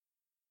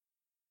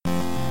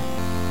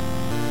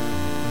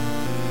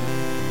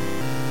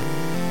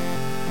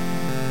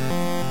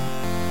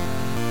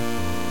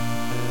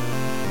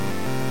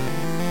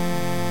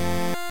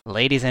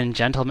Ladies and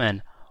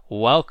gentlemen,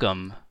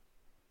 welcome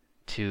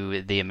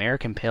to the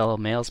American Pale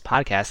Males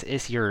podcast.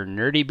 It's your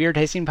nerdy beer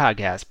tasting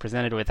podcast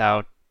presented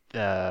without,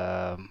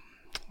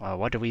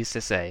 what do we used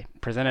to say?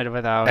 Presented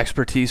without...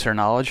 Expertise or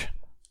knowledge?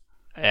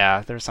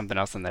 Yeah, there's something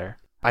else in there.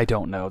 I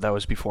don't know. That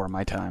was before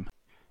my time.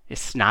 Is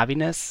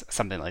snobbiness?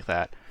 Something like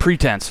that.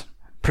 Pretense.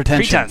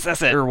 Pretension. Pretense,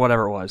 that's it. Or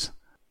whatever it was.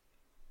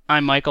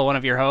 I'm Michael, one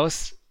of your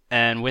hosts,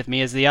 and with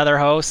me is the other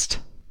host.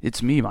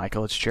 It's me,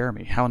 Michael. It's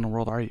Jeremy. How in the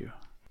world are you?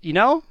 You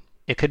know,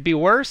 it could be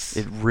worse.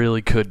 It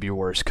really could be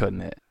worse,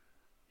 couldn't it?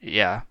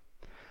 Yeah.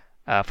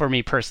 For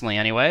me personally,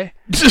 anyway.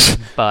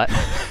 But...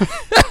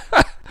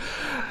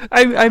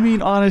 I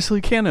mean,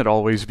 honestly, can it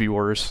always be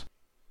worse?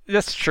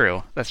 That's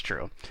true. That's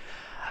true.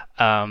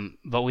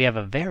 But we have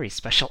a very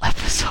special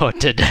episode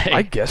today.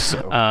 I guess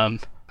so. A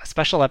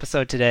special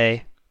episode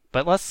today,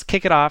 but let's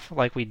kick it off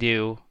like we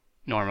do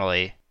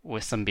normally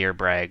with some beer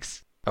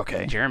brags.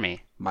 Okay.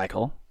 Jeremy,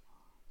 Michael.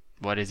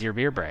 what is your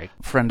beer brag?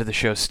 Friend of the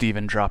show,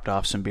 Steven, dropped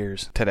off some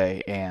beers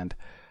today, and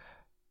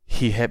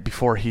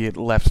before he had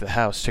left the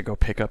house to go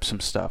pick up some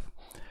stuff,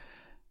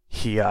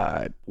 he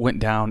went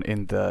down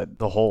in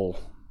the hole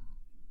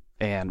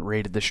and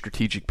raided the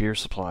strategic beer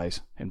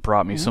supplies and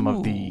brought me some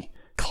of the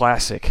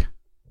classic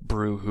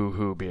Brew Hoo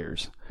Hoo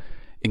beers.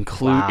 In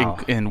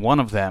one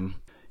of them,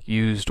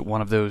 used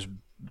one of those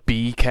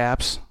B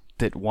caps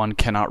that one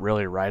cannot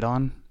really write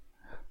on.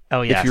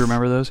 Oh, yes. If you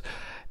remember those.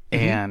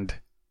 Mm-hmm. And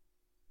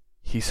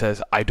he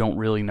says, I don't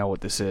really know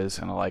what this is.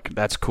 And I'm like,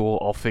 that's cool.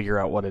 I'll figure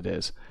out what it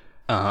is.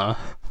 Uh-huh.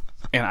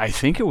 And I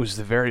think it was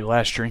the very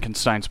last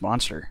Drinkenstein's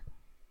Monster.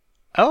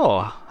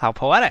 Oh, how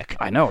poetic.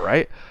 I know,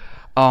 right?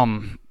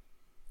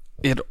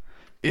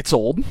 It's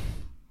old.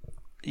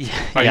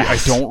 Yes. I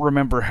don't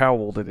remember how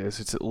old it is.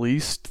 It's at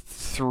least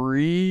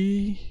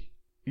 3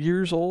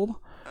 years old.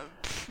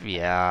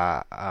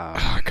 Yeah.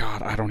 Oh,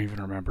 God, I don't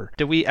even remember.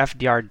 Did we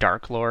FDR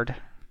Dark Lord?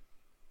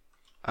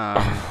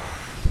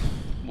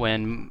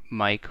 When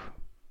Mike...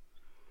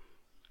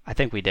 I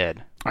think we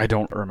did. I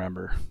don't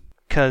remember.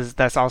 Because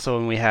that's also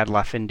when we had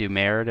La Fin du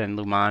Merde and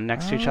Le Mans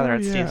next to each other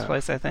at Steve's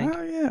place, I think.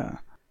 Oh, yeah.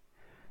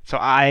 So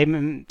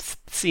I'm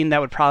seeing that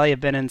would probably have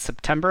been in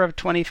September of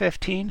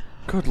 2015.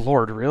 Good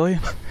Lord, really?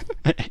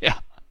 Yeah.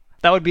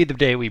 That would be the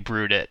day we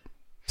brewed it.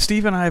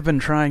 Steve and I have been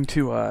trying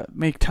to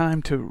make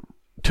time to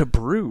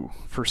brew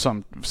for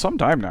some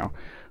time now.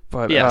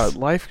 But yes.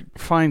 Life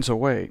finds a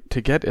way to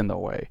get in the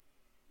way.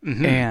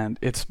 Mm-hmm. And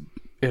it's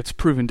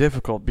proven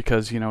difficult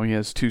because, he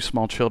has 2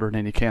 small children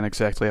and he can't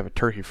exactly have a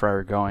turkey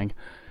fryer going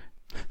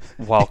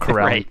while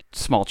corralling Right.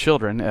 small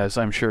children, as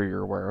I'm sure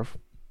you're aware of.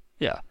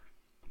 Yeah.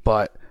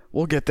 But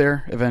we'll get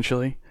there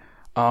eventually.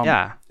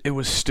 Yeah. It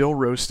was still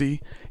roasty.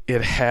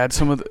 It had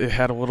it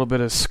had a little bit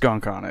of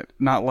skunk on it.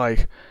 Not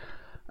like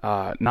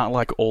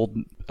old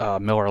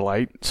Miller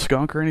Lite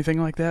skunk or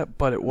anything like that,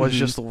 but it was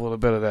just a little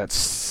bit of that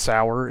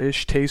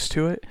sour-ish taste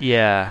to it.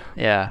 Yeah.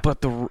 Yeah.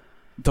 But the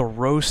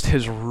roast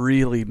has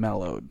really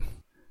mellowed.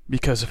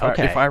 Because if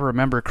I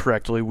remember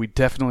correctly, we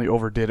definitely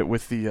overdid it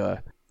with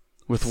the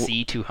with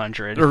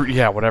C200. or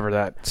yeah, whatever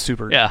that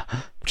super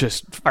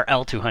just or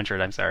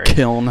L200, I'm sorry.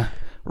 kiln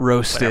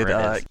roasted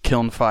Whatever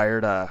kiln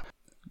fired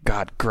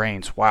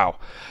grains. Wow.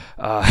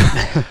 All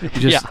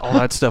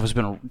that stuff has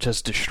been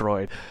just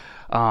destroyed.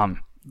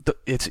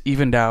 It's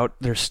evened out.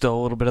 There's still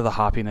a little bit of the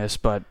hoppiness,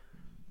 but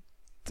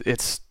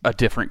it's a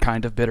different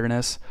kind of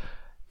bitterness.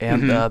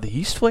 And the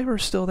yeast flavor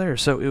is still there,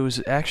 so it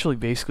was actually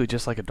basically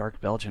just like a dark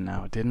Belgian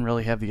now. It didn't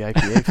really have the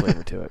IPA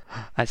flavor to it.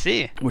 I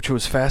see. Which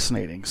was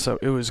fascinating. So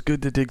it was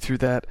good to dig through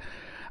that.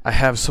 I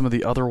have some of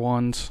the other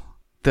ones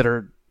that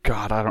are,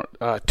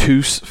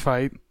 Toos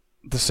Fight,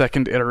 the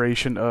second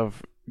iteration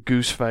of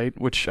Goose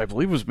Fight, which I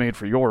believe was made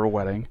for your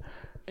wedding.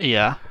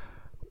 Yeah.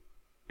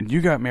 And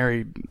you got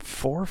married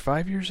 4 or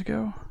 5 years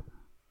ago?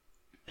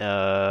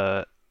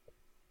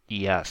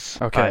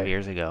 Yes. Okay. 5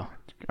 years ago.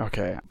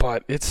 Okay.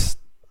 But it's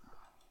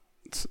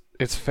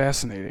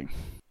fascinating.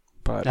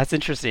 But That's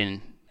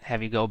interesting.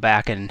 Have you go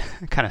back and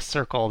kind of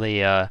circle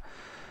the,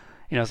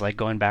 it's like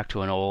going back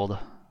to an old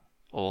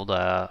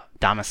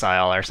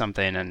domicile or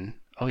something, and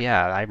oh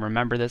yeah, I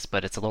remember this,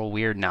 but it's a little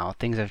weird now.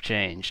 Things have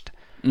changed.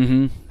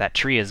 That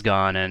tree is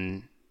gone,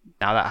 and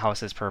now that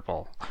house is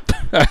purple.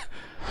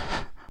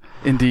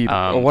 Indeed.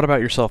 What about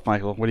yourself,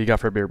 Michael? What do you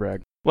got for a beer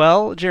brag?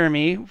 Well,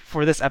 Jeremy,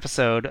 for this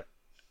episode,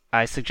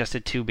 I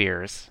suggested 2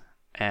 beers,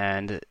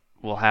 and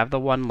we'll have the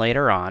one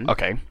later on.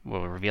 Okay.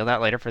 We'll reveal that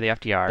later for the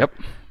FDR. Yep.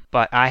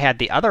 But I had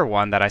the other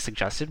one that I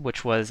suggested,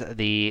 which was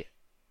the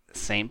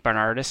St.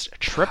 Bernardus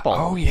Triple.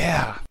 Oh,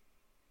 yeah.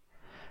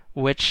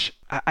 Which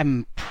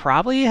I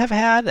probably have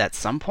had at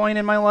some point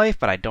in my life,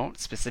 but I don't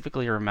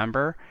specifically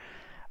remember.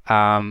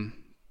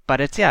 But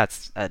it's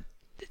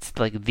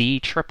like the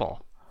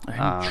triple.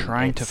 I'm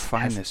trying to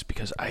find this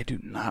because I do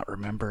not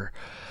remember.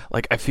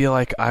 Like, I feel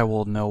like I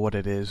will know what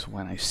it is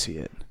when I see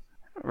it.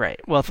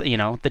 Right. Well,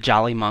 the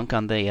Jolly Monk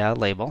on the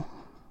label.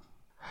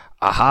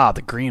 Aha,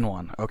 the green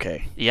one.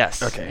 Okay.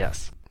 Yes. Okay.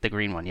 Yes. The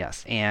green one,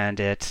 yes. And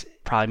it's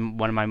probably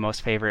one of my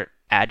most favorite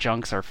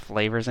adjuncts or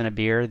flavors in a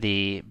beer,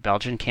 the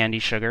Belgian candy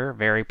sugar,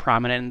 very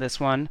prominent in this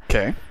one.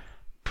 Okay.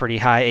 pretty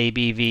high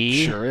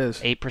ABV. Sure is.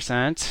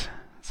 8%,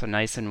 so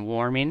nice and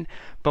warming.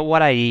 But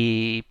what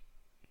I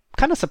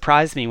kind of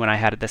surprised me when I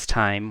had it this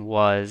time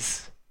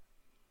was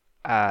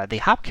the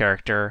hop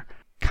character,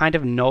 kind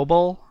of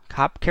noble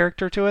hop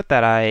character to it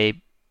that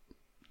I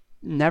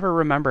never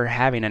remember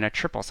having in a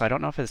triple. So I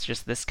don't know if it's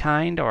just this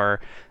kind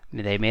or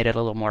they made it a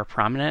little more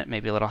prominent,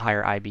 maybe a little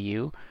higher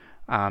IBU.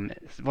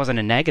 It wasn't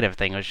a negative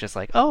thing. It was just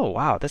like, oh,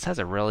 wow, this has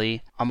a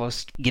really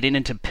almost getting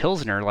into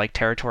Pilsner-like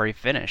territory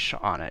finish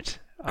on it.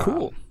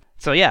 Cool.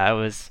 So yeah, it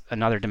was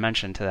another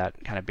dimension to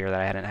that kind of beer that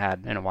I hadn't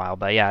had in a while.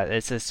 But yeah,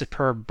 it's a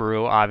superb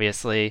brew,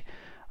 obviously.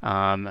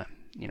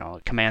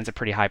 It commands a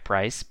pretty high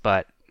price,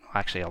 but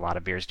actually a lot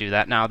of beers do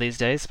that now these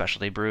days,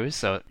 especially brews.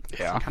 So it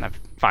kind of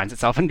finds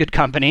itself in good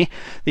company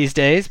these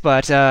days.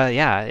 But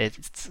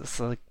it's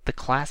like the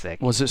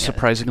classic. Was it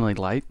surprisingly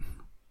light?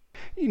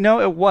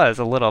 It was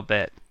a little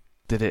bit.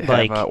 Did it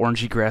have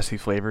orangey, grassy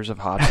flavors of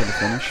hops in the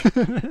finish?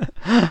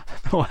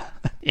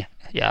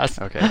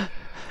 Yes. Okay.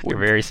 You're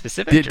very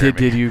specific,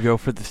 Did you go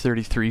for the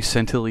 33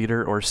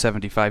 centiliter or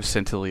 75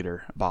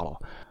 centiliter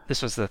bottle?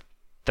 This was the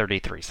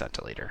 33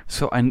 centiliter.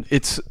 So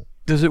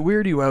does it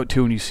weird you out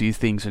too when you see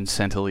things in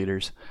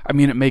centiliters? I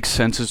mean, it makes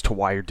sense as to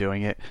why you're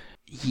doing it.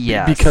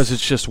 Yes. Because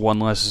it's just one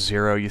less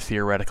zero you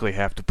theoretically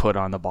have to put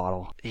on the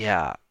bottle.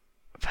 Yeah.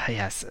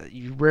 Yes,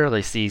 you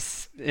rarely see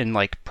in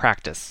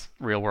practice,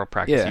 real world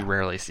practice. You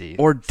rarely see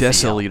or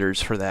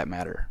deciliters for that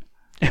matter.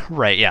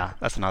 Right? Yeah,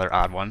 that's another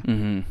odd one.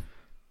 Mm-hmm.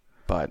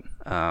 But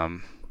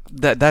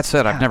that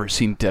said, I've never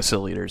seen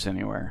deciliters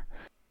anywhere.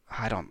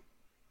 I don't.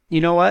 You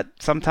know what?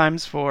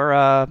 Sometimes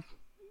for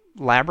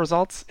lab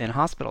results in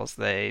hospitals,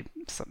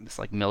 it's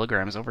like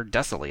milligrams over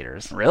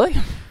deciliters. Really?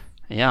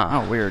 Yeah.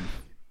 Oh, weird.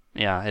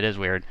 Yeah, it is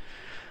weird.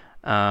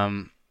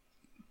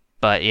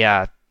 But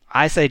yeah.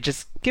 I say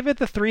just give it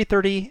the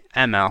 330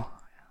 ml.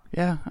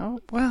 Yeah. Oh,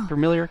 well.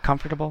 Familiar,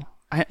 comfortable.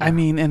 I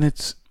mean, and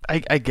it's...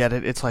 I get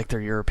it. It's like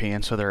they're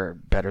European, so they're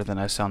better than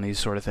us on these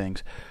sort of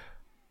things.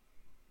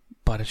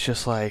 But it's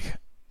just like...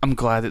 I'm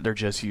glad that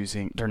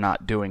they're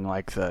not doing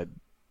like the,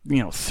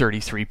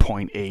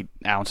 33.8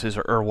 ounces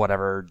or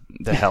whatever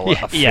the hell a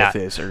fifth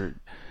is. Or,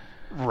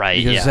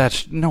 right,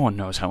 because no one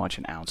knows how much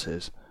an ounce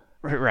is.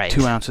 Right.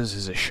 2 ounces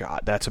is a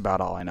shot. That's about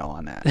all I know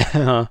on that.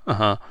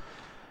 Uh-huh.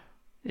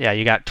 Yeah,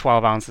 you got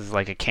 12 ounces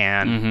like a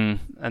can,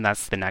 and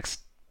that's the next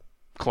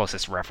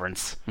closest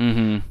reference.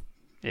 Mm-hmm.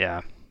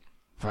 Yeah.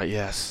 But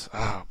yes,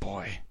 oh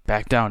boy.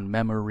 Back down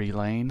memory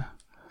lane.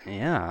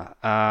 Yeah.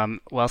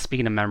 Well,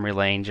 speaking of memory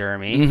lane,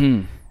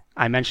 Jeremy,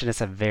 I mentioned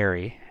it's a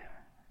very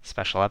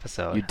special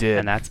episode. You did.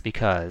 And that's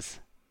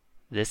because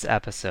this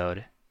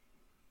episode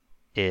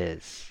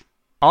is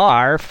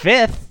our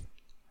 5th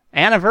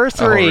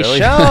anniversary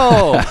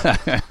show.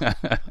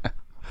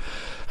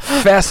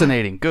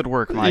 Fascinating. Good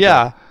work, Michael.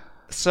 Yeah.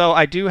 So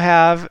I do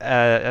have,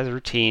 as a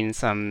routine,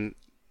 some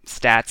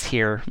stats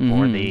here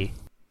for the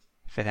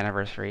 5th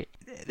anniversary.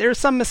 There's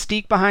some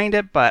mystique behind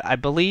it, but I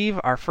believe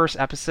our first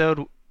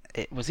episode,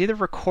 it was either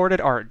recorded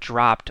or it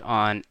dropped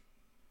on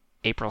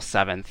April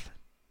 7th,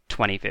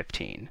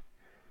 2015.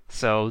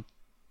 So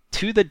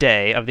to the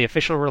day of the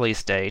official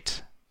release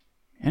date.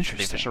 Interesting.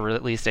 The official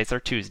release dates are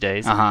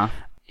Tuesdays.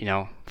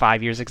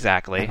 5 years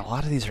exactly. And a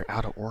lot of these are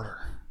out of order.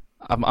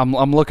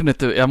 I'm looking at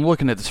the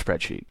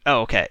spreadsheet.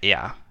 Oh, okay,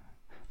 yeah.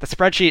 The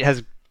spreadsheet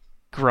has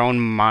grown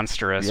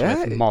monstrous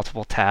with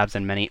multiple tabs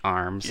and many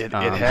arms. It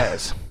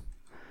has.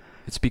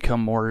 It's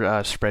become more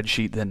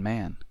spreadsheet than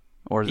man.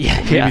 Or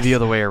maybe the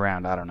other way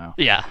around. I don't know.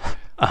 Yeah.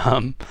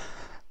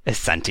 It's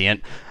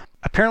sentient.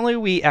 Apparently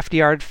we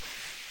FDR'd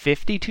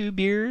 52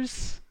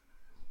 beers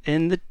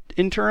in the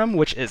interim,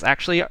 which is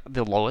actually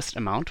the lowest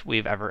amount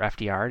we've ever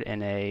FDR'd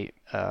in a...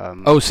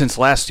 since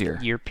last year.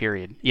 Year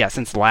period. Yeah,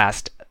 since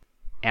last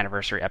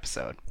anniversary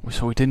episode.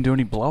 So we didn't do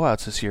any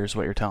blowouts this year is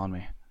what you're telling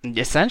me.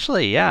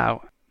 Essentially, yeah.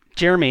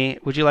 Jeremy,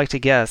 would you like to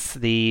guess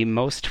the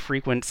most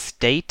frequent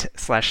states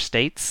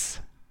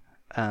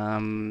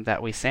that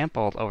we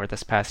sampled over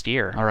this past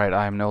year? All right,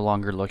 I am no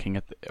longer looking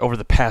at over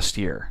the past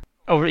year.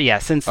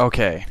 Since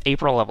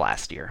April of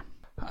last year.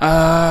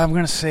 I'm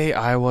going to say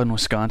Iowa and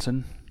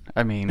Wisconsin.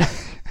 I mean,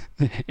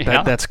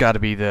 that's got to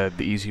be the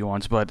easy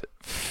ones, but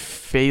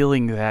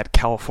failing that,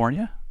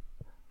 California?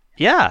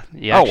 Yeah.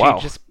 Wow.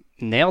 Just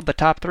nailed the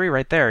top 3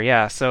 right there.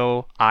 Yeah.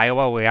 So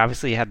Iowa, we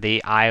obviously had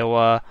the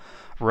Iowa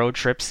road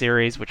trip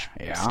series, which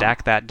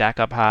stacked that deck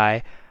up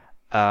high.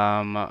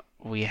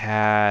 We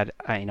had,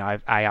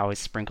 I always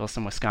sprinkle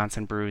some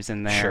Wisconsin brews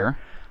in there. Sure.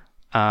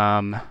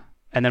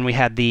 And then we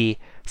had the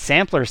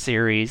sampler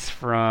series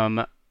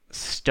from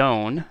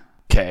Stone.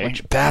 Okay,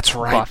 that's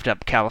right. Buffed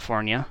up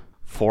California.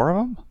 4 of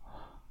them?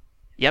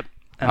 Yep.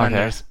 And then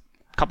there's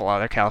a couple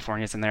other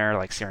Californias in there,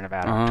 like Sierra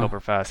Nevada,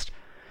 Oktoberfest.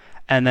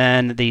 And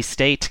then the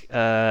state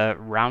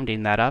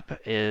rounding that up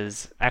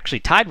is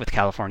actually tied with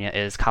California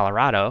is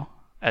Colorado,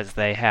 as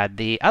they had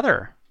the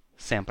other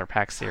sampler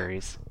pack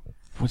series.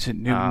 Was it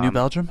New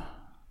Belgium?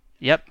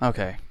 Yep.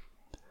 Okay.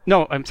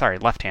 No, I'm sorry,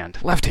 Left Hand,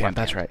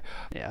 that's right.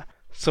 Yeah.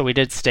 So we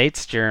did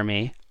states,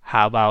 Jeremy.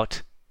 How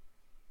about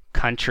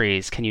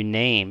countries? Can you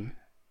name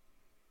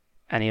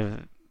any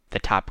of the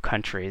top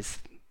countries.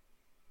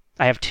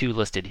 I have 2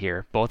 listed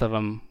here. Both of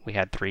them we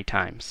had 3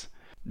 times.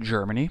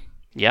 Germany.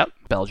 Yep.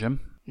 Belgium.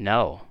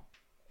 No.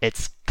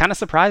 It's kind of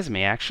surprised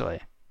me, actually.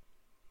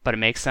 But it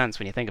makes sense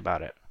when you think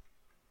about it.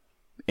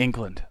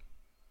 England.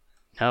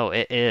 No,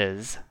 it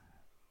is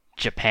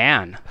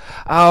Japan.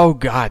 Oh,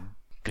 God.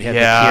 We have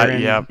Yeah, the Kirin,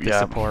 yep, the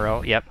yep.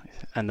 Sapporo, yep.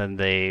 And then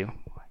the,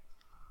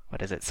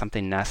 what is it,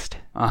 something Nest?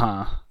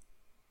 Uh-huh.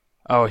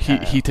 Oh,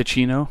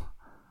 Hitachino?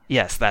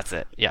 Yes, that's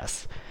it,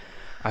 yes.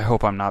 I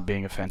hope I'm not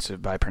being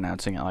offensive by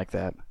pronouncing it like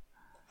that.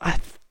 I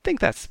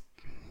think that's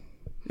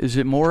Is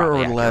it more probably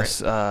or accurate.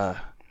 less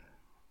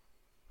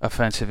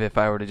offensive if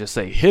I were to just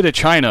say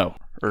Hitachino?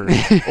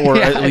 Or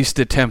at least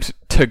attempt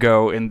to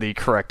go in the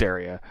correct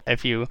area.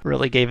 If you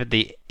really gave it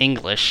the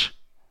English,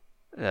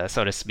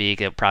 so to speak,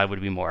 it probably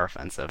would be more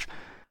offensive.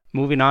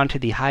 Moving on to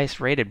the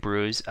highest rated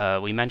brews,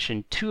 we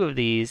mentioned 2 of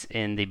these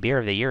in the Beer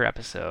of the Year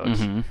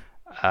episodes.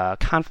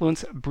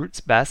 Confluence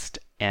Brute's Best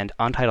and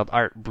Untitled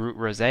Art Brute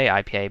Rosé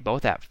IPA,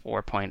 both at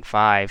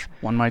 4.5.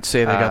 One might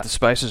say they got the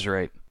spices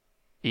right.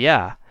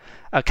 Yeah.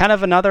 Kind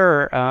of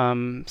another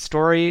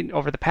story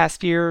over the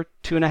past year,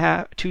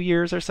 2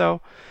 years or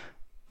so.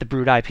 The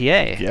Brute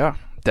IPA. Yeah,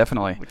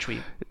 definitely. Which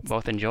we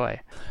both enjoy.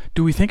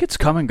 Do we think it's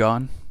come and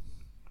gone?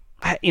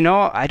 I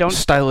don't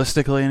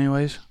Stylistically,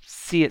 anyways.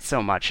 see it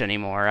so much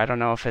anymore. I don't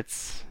know if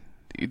it's...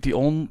 The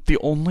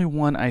only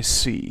one I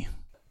see,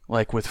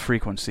 like with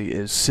frequency,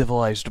 is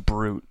Civilized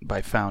Brute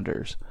by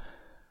Founders.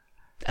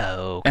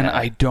 Oh, okay.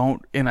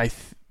 And I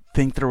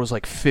think there was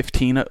like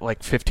 15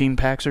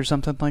 packs or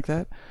something like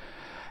that.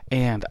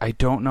 And I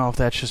don't know if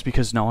that's just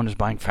because no one is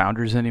buying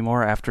Founders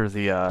anymore after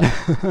the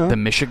the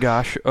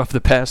Mishigosh of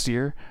the past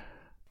year.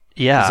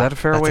 Yeah. Is that a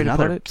fair way to put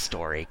another it?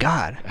 story.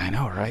 God. I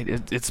know, right?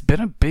 It's been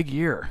a big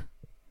year.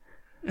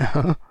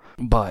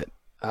 But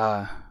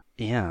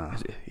Yeah.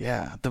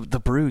 yeah, the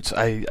Brutes.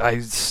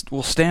 I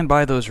will stand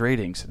by those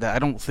ratings. I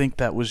don't think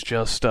that was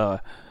just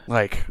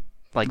like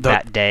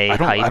that day. I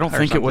don't hype or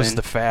think it was something.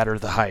 the fad or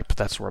the hype.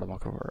 That's what I'm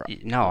looking for.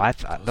 No, I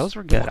thought those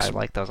were good. I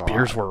like those a lot.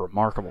 Beers were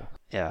remarkable.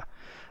 Yeah.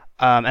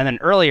 And then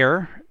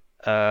earlier,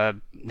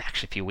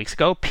 actually a few weeks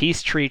ago,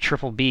 Peace Tree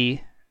Triple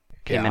B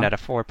came in Yeah. at a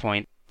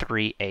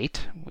 4.38.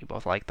 We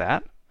both like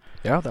that.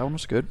 Yeah, that one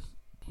was good.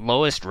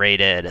 Lowest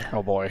rated.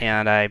 Oh boy.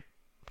 And I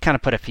kind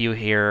of put a few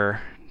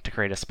here to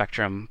create a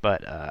spectrum,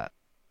 but I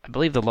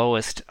believe the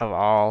lowest of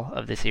all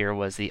of this year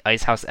was the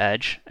Icehouse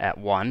Edge at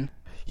 1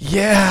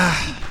 Yeah.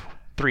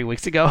 3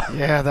 weeks ago.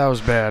 Yeah, that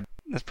was bad.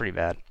 That's pretty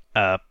bad.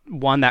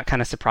 One that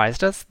kind of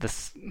surprised us.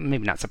 This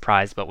maybe not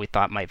surprised, but we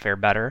thought might fare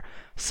better.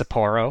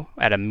 Sapporo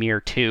at a mere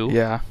 2.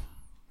 Yeah.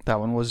 That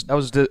was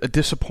a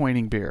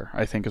disappointing beer,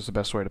 I think is the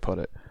best way to put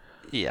it.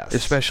 Yes.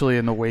 Especially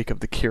in the wake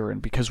of the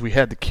Kirin, because we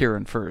had the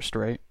Kirin first,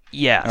 right?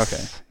 Yes.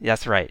 Okay.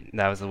 That's right.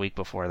 That was the week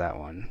before that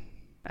one,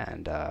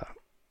 and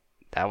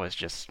that was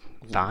just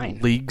fine.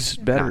 Leagues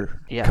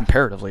better, Yeah.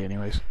 comparatively,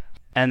 anyways.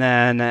 And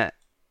then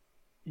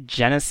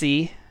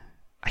Genesee.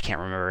 I can't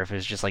remember if it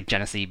was just like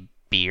Genesee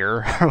beer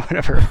or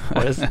whatever it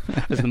was.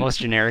 It was the most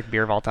generic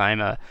beer of all time.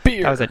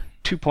 Beer. That was a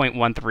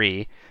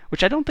 2.13,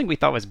 which I don't think we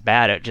thought was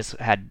bad. It just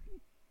had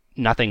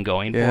nothing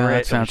going Yeah, for it. that It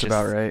was sounds just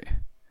about right.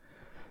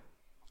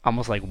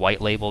 Almost like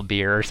white label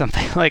beer or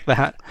something like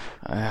that.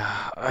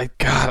 I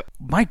got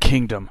my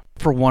kingdom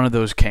for one of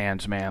those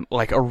cans, man.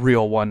 Like a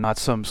real one, not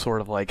some sort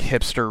of like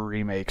hipster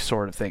remake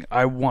sort of thing.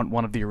 I want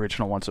one of the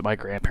original ones that my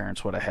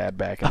grandparents would have had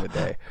back in the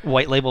day.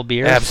 White label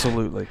beers?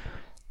 Absolutely.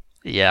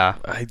 Yeah.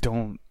 I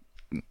don't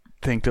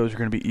think those are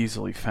going to be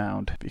easily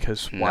found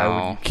because why would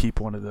No. you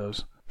keep one of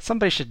those?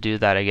 Somebody should do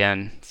that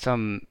again.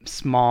 Some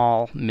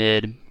small,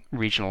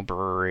 mid-regional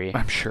brewery.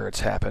 I'm sure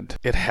it's happened.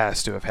 It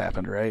has to have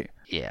happened, right?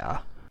 Yeah.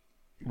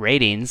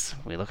 Ratings.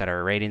 We look at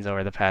our ratings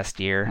over the past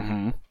year.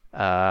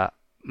 Mm-hmm.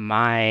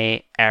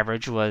 My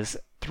average was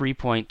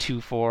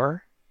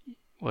 3.24.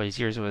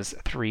 Yours was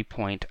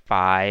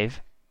 3.5.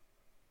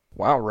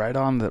 Wow, right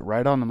on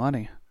the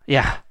money.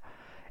 Yeah.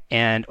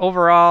 And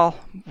overall,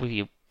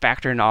 we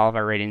factor in all of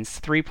our ratings,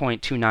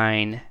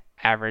 3.29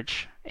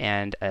 average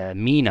and a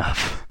mean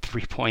of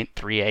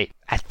 3.38.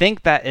 I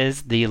think that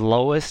is the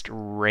lowest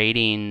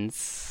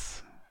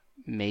ratings,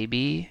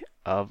 maybe,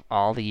 of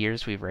all the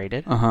years we've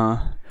rated. Uh-huh.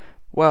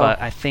 Well,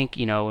 But I think,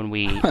 when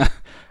we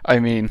I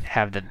mean,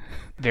 have the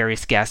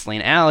various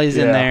gasoline alleys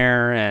in Yeah.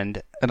 there,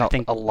 and And I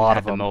think a lot we of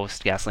had the them.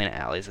 most gasoline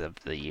alleys of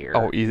the year.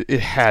 oh, it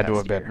had to past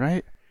have been, year.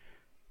 right?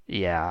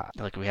 Yeah,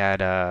 like we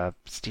had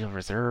Steel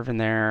Reserve in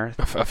there,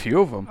 A few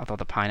of them. although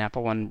the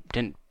pineapple one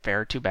didn't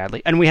fare too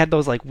badly. And we had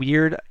those like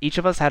weird, each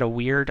of us had a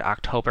weird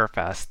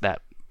Oktoberfest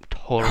that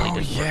totally Oh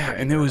didn't work yeah, for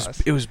and either of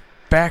us. it was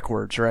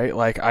backwards, right?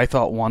 Like I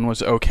thought one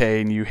was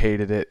okay and you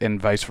hated it,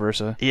 and vice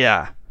versa.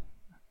 Yeah.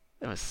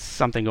 There was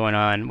something going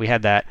on. We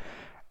had that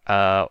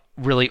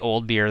really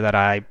old beer that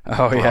I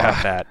Oh, brought yeah.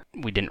 up that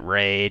we didn't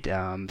rate.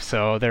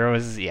 So there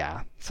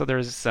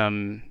was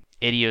some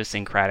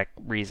idiosyncratic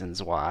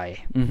reasons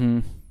why Mm-hmm.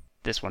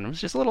 this one was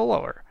just a little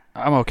lower.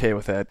 I'm okay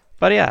with that.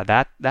 But yeah,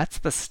 that's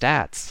the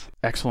stats.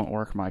 Excellent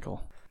work,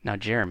 Michael. Now,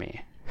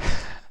 Jeremy,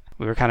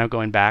 We were kind of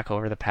going back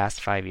over the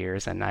past 5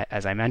 years, and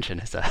as I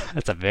mentioned,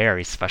 it's a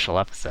very special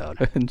episode.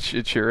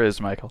 It sure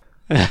is, Michael.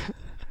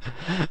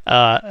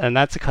 And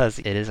that's because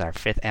it is our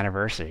 5th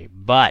anniversary.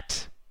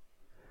 But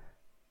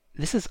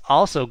this is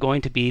also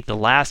going to be the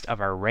last of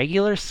our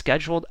regular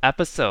scheduled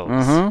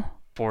episodes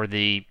for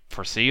the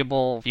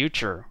foreseeable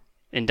future,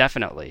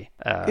 indefinitely.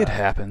 It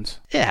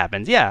happens. It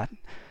happens, yeah.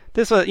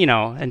 This was,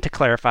 and to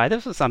clarify,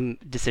 this was some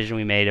decision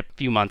we made a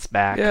few months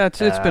back. Yeah, it's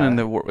been in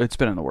the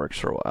works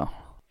for a while.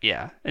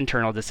 Yeah,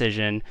 internal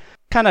decision.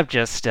 Kind of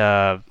just,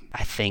 I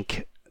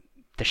think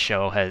the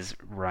show has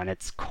run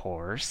its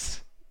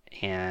course,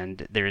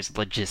 and there's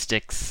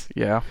logistics.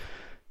 Yeah.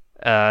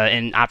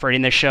 In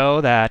operating the show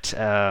that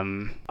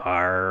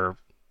are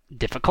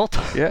difficult.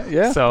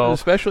 Yeah. So,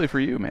 especially for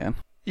you, man.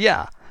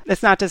 Yeah.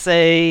 It's not to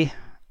say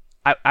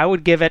I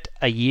would give it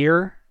a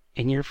year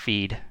in your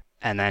feed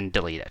and then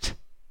delete it,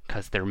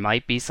 because there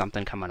might be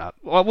something coming up.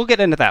 Well, we'll get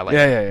into that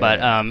later.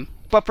 Yeah.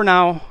 But for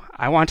now,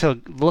 I want to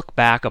look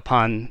back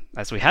upon,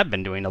 as we have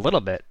been doing a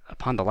little bit,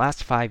 upon the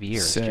last 5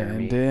 years. Send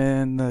Jeremy.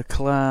 in the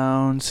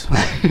clowns.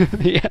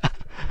 Yeah.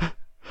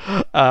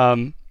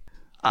 I'll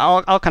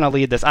kind of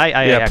lead this. I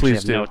actually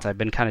have notes. I've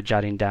been kind of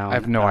jotting down. I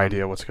have no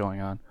idea what's going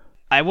on.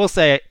 I will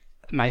say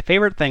my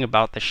favorite thing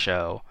about the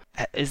show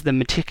is the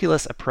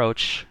meticulous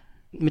approach.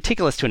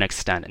 Meticulous to an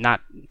extent,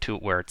 not to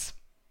where it's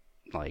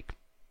like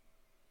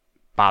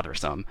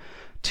bothersome,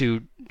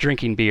 to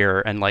drinking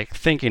beer and like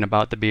thinking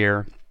about the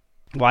beer.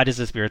 Why does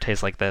this beer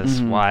taste like this?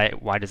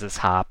 Mm-hmm. Why does this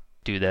hop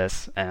do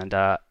this? And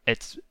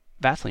it's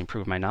vastly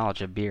improved my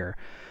knowledge of beer.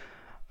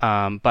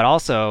 But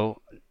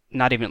also,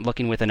 not even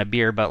looking within a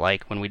beer, but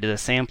like when we did a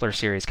sampler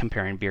series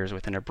comparing beers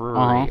within a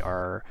brewery,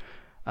 or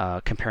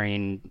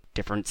comparing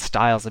different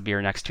styles of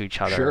beer next to each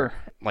other, Sure.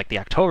 like the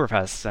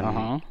Oktoberfest,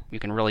 and you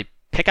can really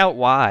pick out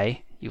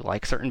why you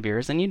like certain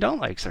beers and you don't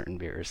like certain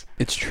beers.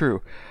 It's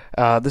true.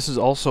 This is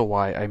also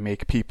why I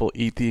make people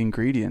eat the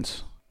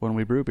ingredients when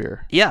we brew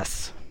beer.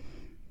 Yes.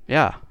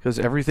 Yeah. Because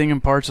everything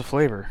imparts a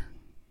flavor.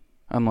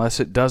 Unless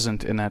it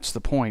doesn't, and that's the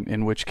point,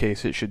 in which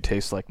case it should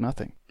taste like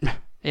nothing.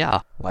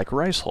 Yeah. Like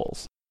rice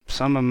hulls.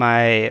 Some of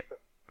my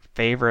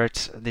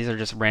favorite, these are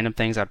just random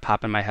things that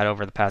pop in my head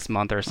over the past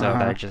month or so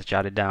that I just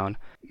jotted down.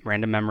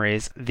 Random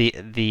memories.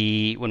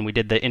 The when we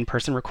did the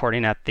in-person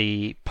recording at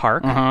the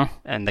park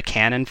and the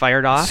cannon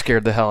fired off.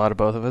 Scared the hell out of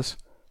both of us.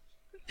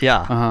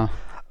 Yeah.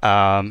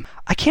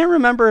 I can't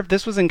remember if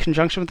this was in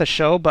conjunction with the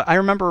show, but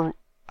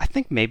I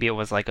think maybe it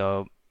was like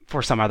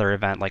for some other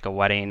event, like a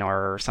wedding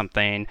or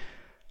something.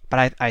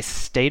 But I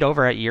stayed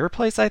over at your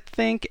place, I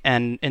think,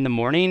 and in the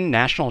morning,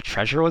 National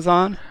Treasure was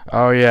on.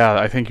 Oh, yeah.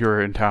 I think you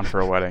were in town for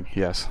a wedding.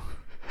 Yes.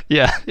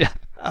 Yeah.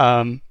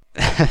 And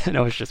it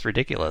was just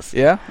ridiculous.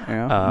 Yeah.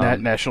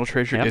 National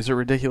Treasure is a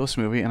ridiculous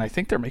movie, and I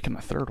think they're making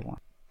a third one.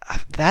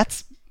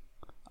 That's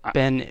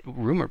been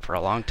rumored for a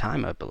long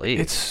time, I believe.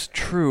 It's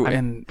true.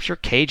 I'm sure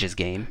Cage is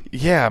game.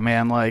 Yeah,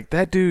 man. Like,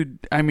 that dude,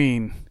 I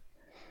mean,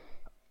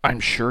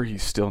 I'm sure he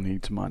still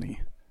needs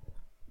money.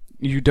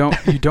 You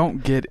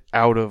don't get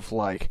out of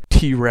like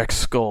T-Rex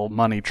skull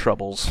money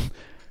troubles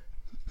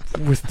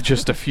with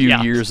just a few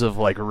years of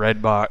like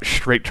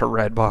straight to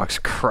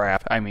Redbox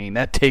crap. I mean,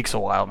 that takes a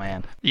while,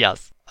 man.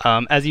 Yes.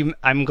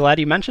 I'm glad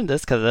you mentioned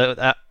this,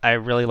 because I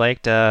really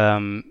liked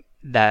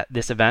that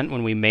this event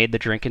when we made the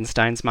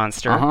Drinkenstein's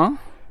Monster.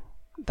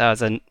 That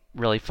was a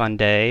really fun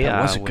day.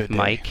 That was a with good day.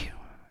 Mike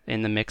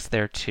in the mix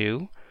there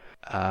too.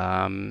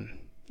 A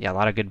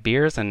lot of good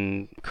beers,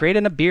 and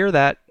creating a beer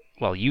that,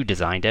 well, you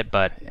designed it,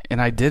 but...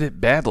 And I did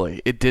it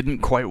badly. It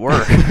didn't quite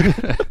work.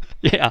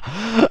 Yeah.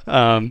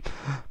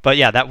 But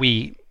yeah, that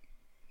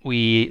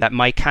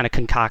Mike kind of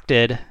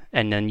concocted,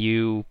 and then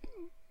you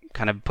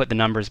kind of put the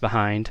numbers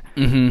behind.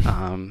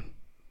 That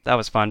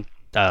was fun.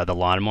 The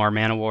Lawnmower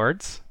Man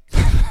Awards,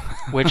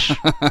 which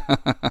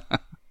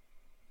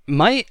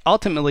might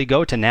ultimately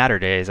go to Natter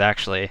Days,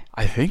 actually.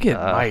 I think it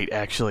might,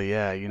 actually,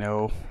 yeah.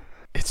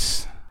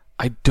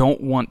 I don't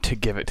want to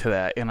give it to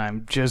that, and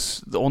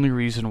the only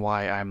reason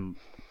why I'm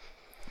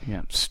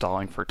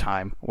stalling for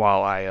time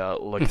while I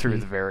look through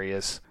the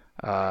various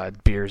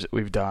beers that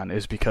we've done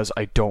is because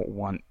I don't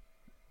want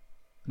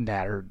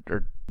Natter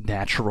or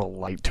Natural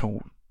Light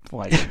to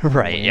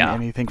right, win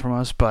anything from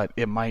us, but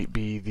it might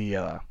be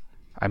the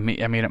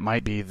it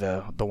might be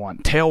the one.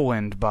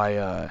 Tailwind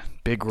by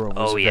Big Grove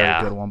was a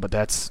very good one, but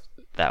that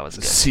was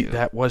good too.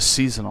 That was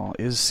seasonal.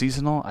 Is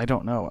seasonal? I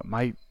don't know. It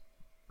might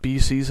be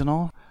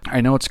seasonal.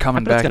 I know it's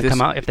coming back. It's going to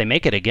come out. If they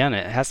make it again,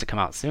 it has to come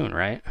out soon,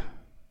 right?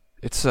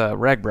 It's a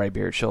Ragbri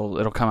beer.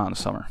 It'll come out in the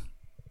summer.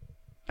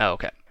 Oh,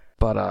 okay.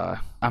 But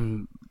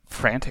I'm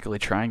frantically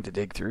trying to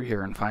dig through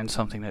here and find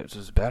something that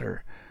was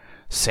better.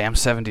 Sam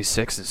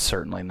 76 is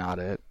certainly not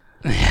it.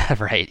 Yeah,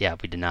 right. Yeah,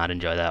 we did not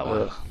enjoy that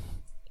one.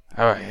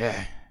 Oh,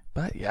 yeah.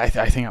 But yeah, I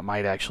think it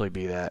might actually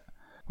be that,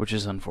 which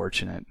is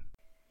unfortunate.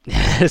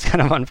 It's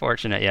kind of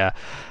unfortunate, yeah.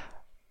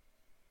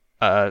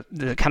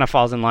 It kind of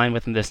falls in line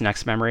with this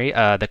next memory,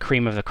 the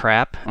Cream of the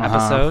Crap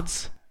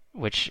episodes,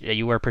 which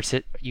you were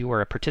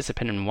a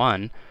participant in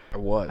one. I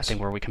was. I think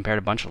where we compared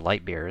a bunch of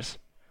light beers.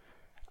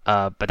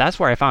 But that's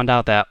where I found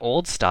out that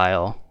Old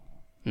Style,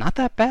 not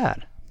that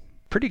bad.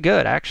 Pretty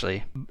good,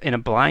 actually. In a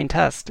blind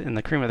test in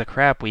the cream of the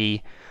crap,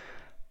 we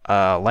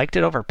liked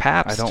it over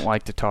Pabst. I don't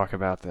like to talk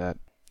about that.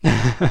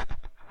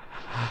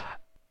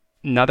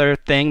 Another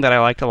thing that I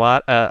liked a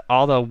lot,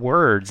 all the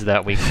words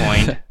that we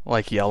coined.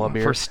 Like yellow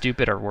beer. For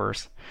stupid or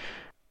worse.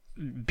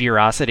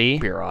 Beerosity.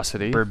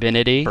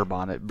 Bourbonity.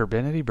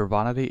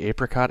 Bourbonity,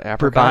 apricot, apricot.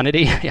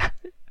 Bourbonity, yeah.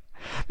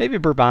 Maybe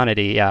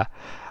Bourbonity, yeah.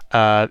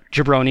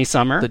 Jabroni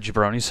Summer. The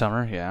Jabroni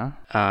Summer, yeah.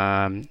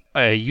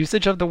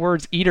 Usage of the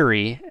words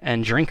eatery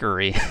and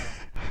drinkery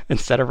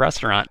instead of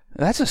restaurant.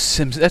 That's a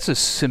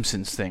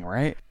Simpsons thing,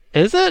 right?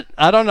 Is it?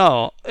 I don't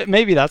know.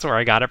 Maybe that's where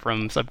I got it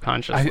from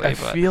subconsciously. I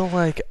feel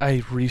like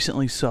I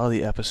recently saw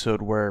the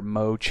episode where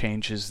Moe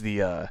changes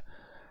the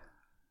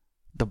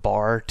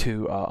bar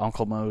to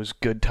Uncle Moe's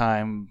Good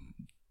Time,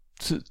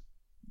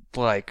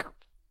 like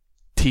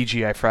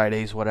TGI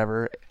Fridays,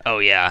 whatever. Oh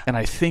yeah. And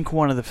I think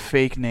one of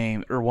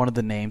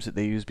the names that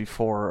they used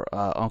before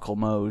Uncle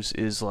Moe's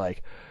is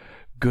like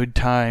Good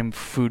Time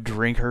Food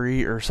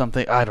Drinkery or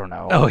something. I don't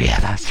know. Oh yeah,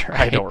 that's right.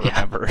 I don't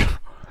remember.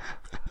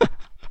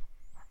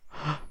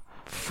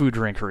 Food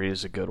Drinkery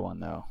is a good one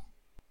though.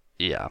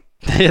 Yeah.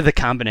 The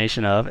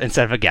combination of,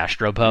 instead of a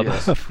gastropub,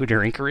 yes. a food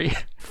drinkery.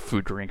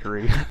 Food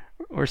drinkery.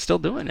 We're still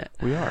doing it.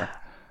 We are.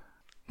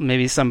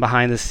 Maybe some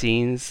behind the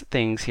scenes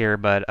things here,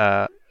 but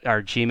our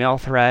Gmail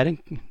thread,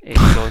 it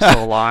goes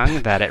so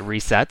long that it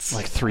resets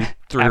like three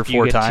after or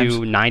four you get times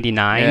to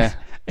 99. Yeah.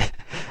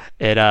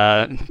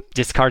 It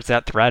discards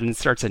that thread and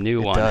starts a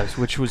new one. It does,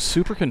 which was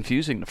super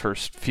confusing the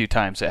first few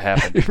times it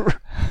happened.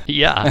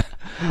 Yeah.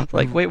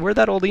 Like, wait, where'd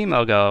that old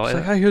email go? It's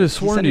like, I could have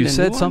sworn you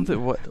said one?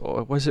 something.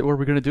 What was it? Were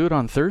we going to do it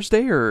on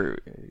Thursday or?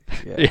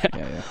 Yeah.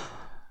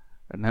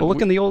 And Well,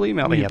 look in the old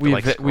email. We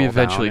We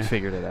eventually down.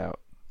 figured it out.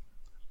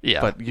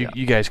 Yeah. But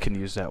you guys can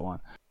use that one.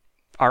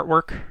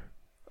 Artwork.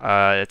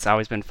 It's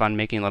always been fun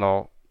making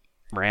little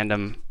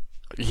random.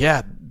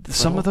 Yeah,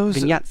 some of those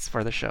vignettes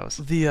for the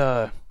shows.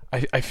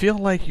 I feel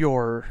like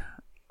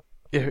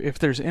if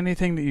there's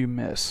anything that you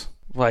miss,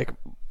 like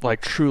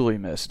truly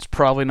miss, it's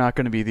probably not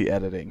going to be the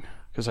editing,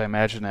 because I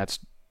imagine that's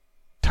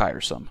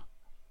tiresome.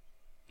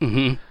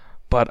 Mm-hmm.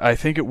 But I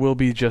think it will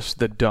be just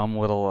the dumb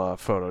little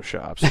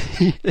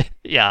photoshops.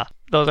 Yeah,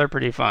 those are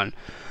pretty fun,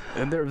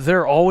 and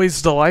they're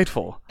always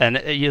delightful. And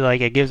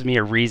it gives me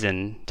a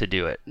reason to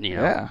do it.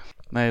 Yeah,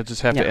 I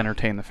just have to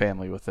entertain the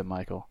family with them,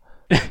 Michael.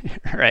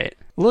 Right.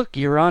 Look,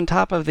 you're on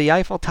top of the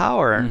Eiffel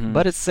Tower,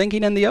 but it's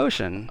sinking in the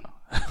ocean.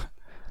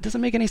 It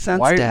doesn't make any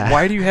sense, Dad.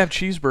 Why do you have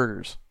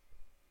cheeseburgers?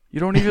 You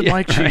don't even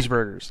like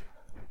cheeseburgers.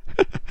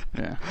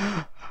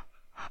 Yeah.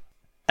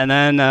 And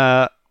then,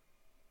 well,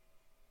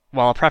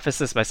 I'll preface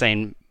this by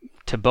saying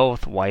to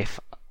both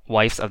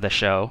wives of the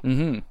show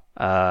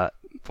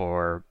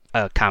for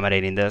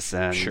accommodating this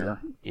and, sure.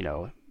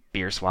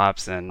 Beer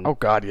swaps and oh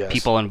God, yes.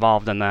 people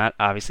involved in that.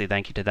 Obviously,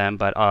 thank you to them.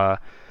 But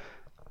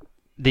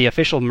the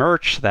official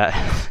merch that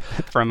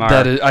from our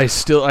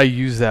I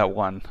use that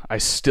one. I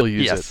still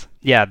use it.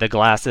 Yeah, the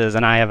glasses,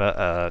 and I have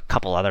a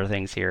couple other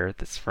things here.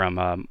 That's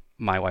from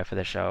my wife of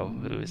the show,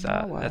 who's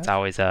that's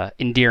always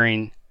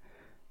endearing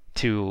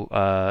to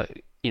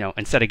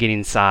instead of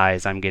getting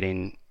size, I'm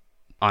getting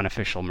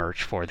unofficial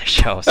merch for the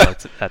show. So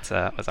that's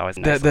was always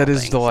a nice that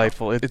is thing,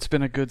 delightful. So. It's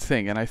been a good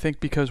thing, and I think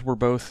because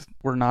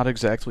we're not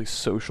exactly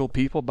social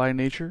people by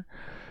nature.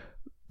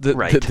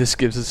 This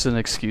gives us an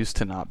excuse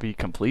to not be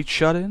complete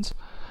shut-ins.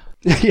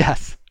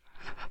 Yes,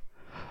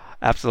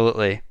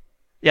 absolutely.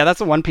 Yeah, that's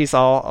the one piece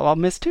I'll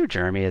miss too,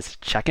 Jeremy, is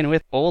checking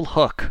with old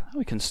Hook.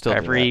 We can still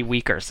every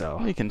week or so.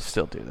 We can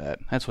still do that.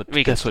 That's what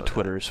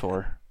Twitter is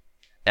for.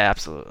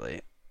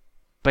 Absolutely.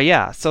 But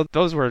yeah, so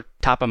those were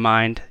top of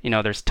mind.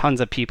 There's tons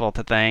of people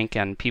to thank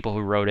and people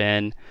who wrote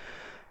in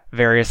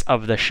various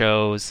of the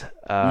shows.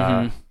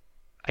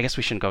 I guess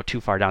we shouldn't go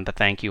too far down the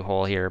thank you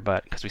hole here,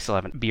 but because we still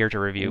have a beer to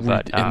review.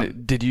 But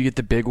did you get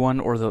the big one,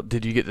 or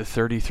did you get the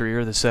 33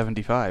 or the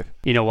 75?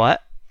 You know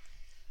what?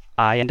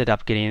 I ended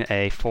up getting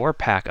a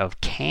 4-pack of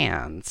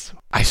cans.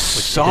 I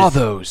saw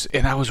those,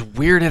 and I was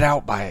weirded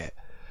out by it.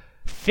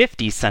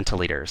 50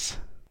 centiliters.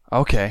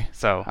 Okay.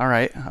 So all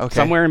right. Okay.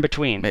 Somewhere in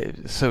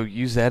between. So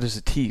use that as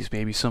a tease.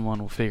 Maybe someone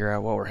will figure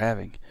out what we're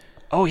having.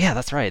 Oh yeah,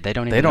 that's right. They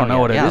don't know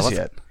what it is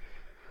yet.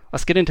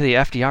 Let's get into the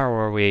FDR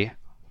where we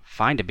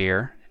find a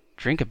beer,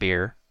 drink a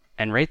beer,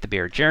 and rate the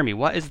beer. Jeremy,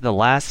 what is the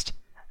last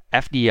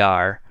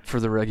FDR for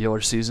the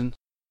regular season?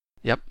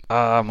 Yep.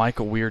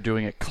 Michael, we are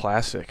doing a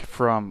classic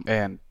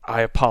and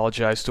I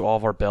apologize to all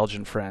of our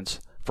Belgian friends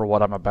for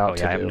what I'm about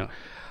to do.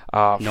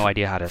 I have no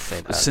idea how to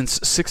say that. Since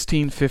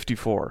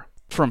 1654,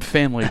 from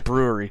Family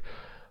Brewery.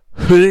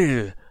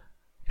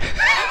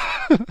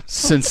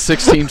 Since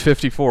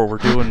 1654, we're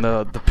doing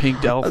the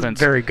Pink Elephants.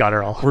 Very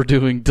guttural. We're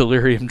doing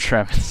Delirium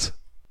Tremens.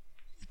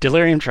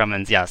 Delirium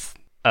Tremens, yes.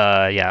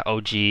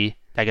 OG.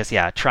 I guess,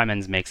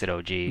 Tremens makes it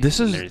OG. This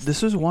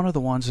is one of the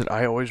ones that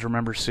I always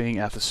remember seeing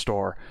at the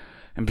store.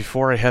 And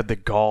before I had the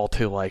gall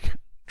to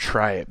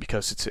try it,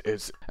 because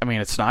it's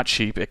not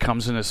cheap. It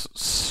comes in this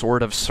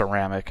sort of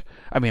ceramic.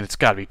 It's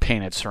got to be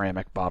painted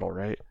ceramic bottle,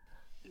 right?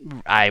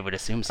 I would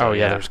assume so. Oh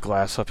yeah, there's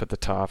glass up at the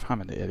top.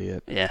 I'm an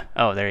idiot. Yeah.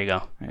 Oh, there you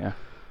go. Yeah.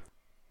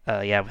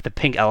 Yeah, with the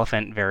pink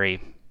elephant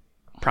very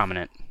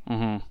prominent.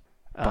 Mm-hmm.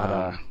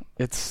 But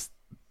it's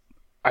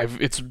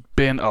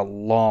been a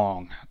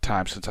long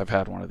time since I've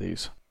had one of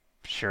these.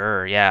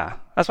 Sure. Yeah.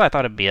 That's why I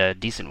thought it'd be a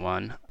decent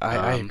one.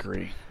 I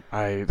agree.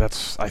 I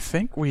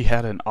think we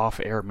had an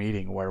off-air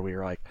meeting where we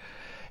were like,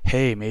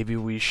 hey, maybe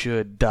we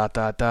should ...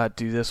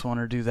 do this one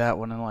or do that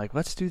one, and like,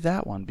 let's do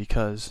that one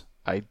because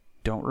I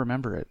don't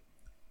remember it.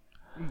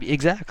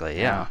 Exactly,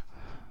 yeah.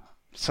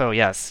 So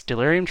yes,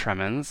 Delirium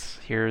Tremens,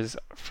 here's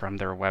from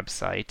their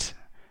website,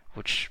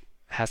 which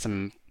has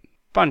some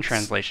fun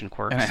translation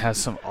quirks. And it has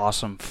some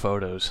awesome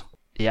photos.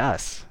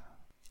 Yes.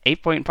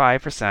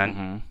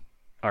 8.5%,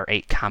 or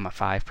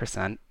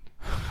 8.5%.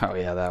 Oh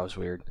yeah, that was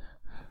weird.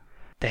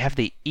 They have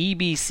the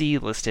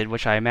EBC listed,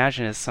 which I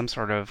imagine is some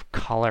sort of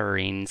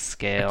coloring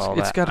scale.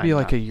 It's got to be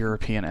like a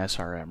European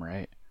SRM,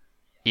 right?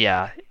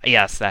 Yeah.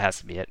 Yes, that has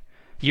to be it.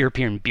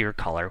 European beer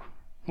color.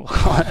 We'll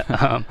call it.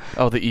 The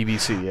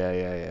EBC.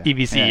 Yeah.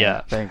 EBC,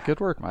 yeah. Thank good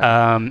work,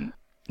 Mike.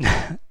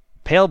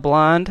 Pale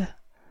blonde.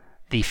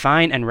 The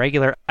fine and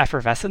regular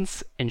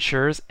effervescence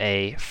ensures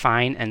a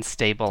fine and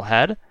stable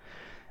head.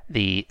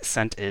 The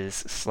scent is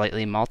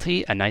slightly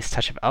malty, a nice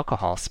touch of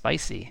alcohol,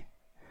 spicy.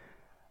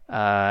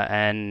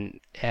 And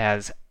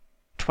has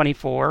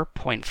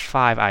 24.5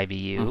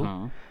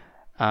 IBU.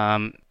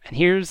 And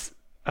here's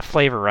a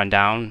flavor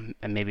rundown,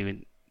 and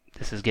maybe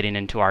this is getting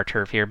into our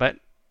turf here, but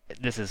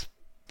this is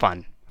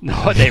fun.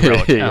 What they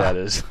wrote. Yeah, it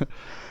is.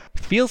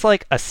 Feels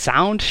like a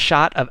sound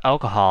shot of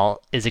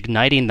alcohol is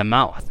igniting the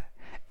mouth.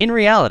 In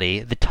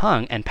reality, the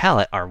tongue and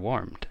palate are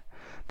warmed.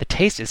 The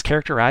taste is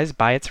characterized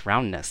by its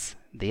roundness.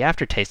 The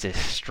aftertaste is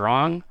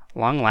strong,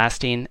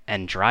 long-lasting,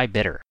 and dry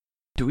bitter.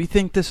 Do we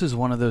think this is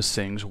one of those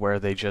things where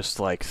they just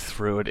like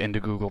threw it into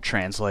Google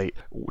Translate,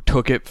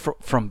 took it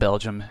from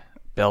Belgium,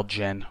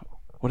 Belgian?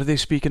 What do they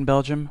speak in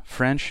Belgium?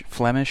 French,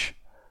 Flemish,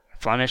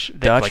 Flemish. They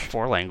Dutch? have like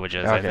 4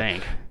 languages, Okay. I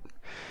think.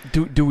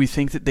 Do we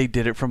think that they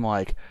did it from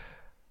like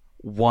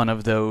one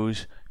of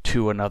those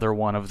to another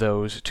one of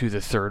those to the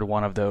third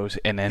one of those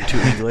and then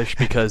to English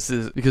because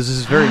this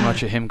is very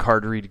much a him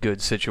card read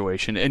good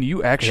situation, and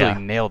you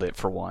actually nailed it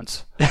for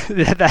once.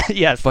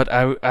 Yes. But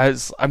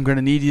I'm going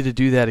to need you to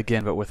do that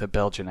again, but with a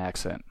Belgian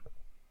accent.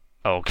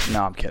 Oh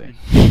no, I'm kidding.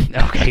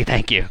 Okay,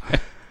 thank you.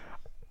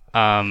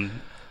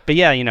 But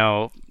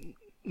yeah,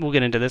 we'll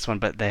get into this one,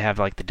 but they have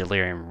like the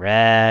Delirium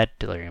Red,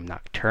 Delirium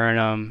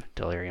Nocturnum,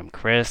 Delirium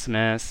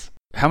Christmas.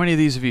 How many of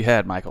these have you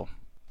had, Michael?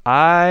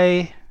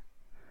 I've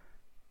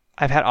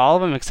had all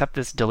of them except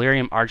this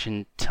Delirium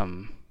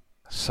Argentum.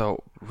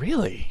 So,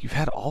 really? You've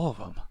had all of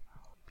them?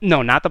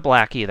 No, not the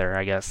black either,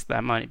 I guess.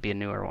 That might be a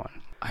newer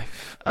one.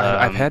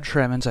 I've had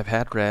Tremens, I've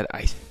had Red.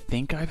 I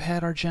think I've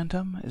had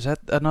Argentum. Is that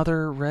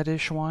another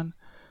reddish one?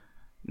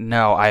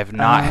 No, I have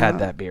not had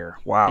that beer.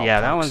 Wow.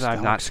 Yeah, that one's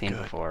I've not seen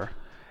before.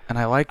 And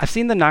I've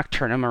seen the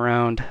Nocturnum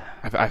around.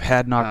 I've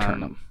had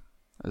Nocturnum.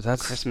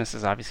 Christmas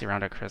is obviously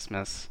around at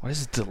Christmas. What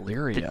is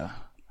Deliria?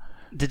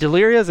 The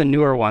Deliria is a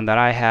newer one that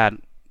I had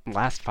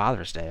last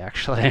Father's Day,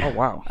 actually. Oh,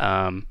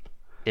 wow.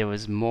 It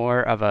was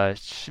more of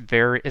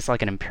it's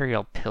like an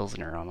Imperial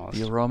Pilsner almost.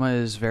 The aroma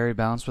is very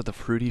balanced with a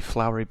fruity,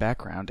 flowery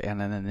background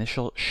and an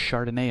initial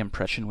Chardonnay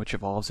impression which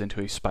evolves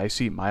into a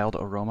spicy, mild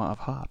aroma of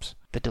hops.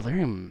 The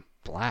Delirium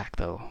Black,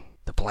 though.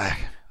 The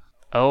black.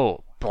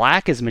 Oh,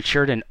 black is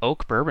matured in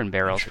oak bourbon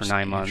barrels for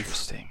 9 months.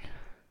 Interesting.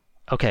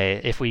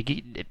 Okay,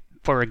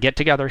 for a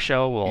get-together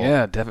show, we'll...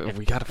 definitely.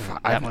 We gotta find...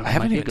 I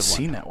haven't even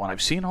seen that one.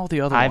 I've seen all the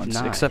other ones,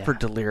 except for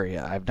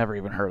Deliria. I've never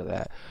even heard of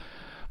that.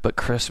 But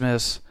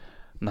Christmas,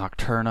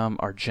 Nocturnum,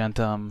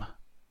 Argentum...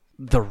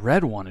 The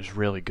red one is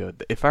really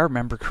good. If I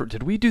remember...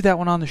 Did we do that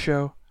one on the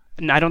show?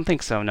 I don't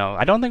think so, no.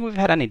 I don't think we've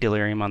had any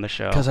Delirium on the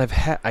show. Because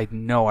I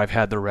know I've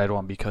had the red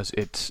one because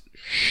it's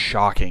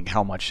shocking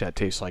how much that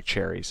tastes like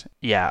cherries.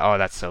 Yeah, oh,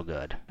 that's so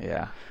good.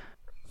 Yeah.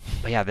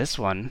 But yeah, this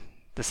one...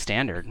 The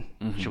standard.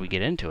 Should we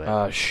get into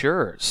it?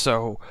 Sure.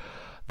 So,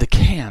 the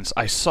cans,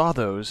 I saw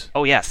those.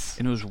 Oh, yes.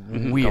 And it was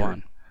weird. Go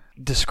on.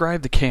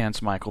 Describe the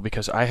cans, Michael,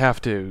 because I have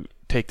to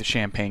take the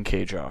champagne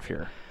cage off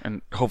here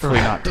and hopefully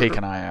not take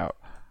an eye out.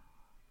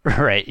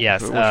 Right,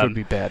 yes. Which would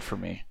be bad for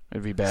me. It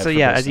would be bad for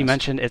business. As you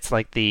mentioned, it's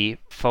like the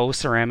faux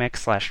ceramic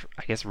 / I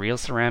guess real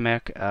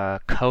ceramic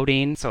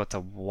coating. So it's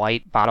a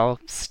white bottle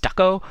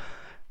stucco.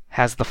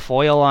 Has the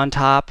foil on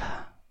top,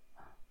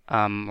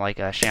 like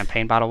a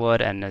champagne bottle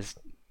would, and is...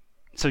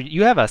 So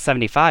you have a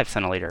 75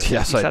 centiliter.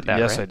 Yes, right?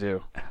 I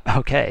do.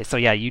 Okay, so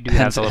yeah, you do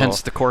have the little...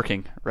 Hence the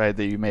corking, right,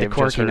 that you may have just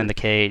heard. The corking in the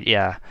cage,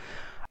 yeah.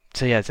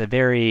 So yeah, it's a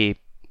very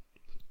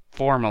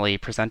formally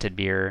presented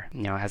beer.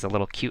 It has a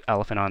little cute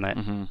elephant on it.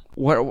 Mm-hmm.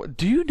 What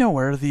do you know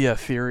where the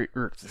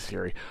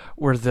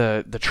where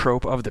the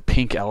trope of the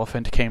pink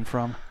elephant came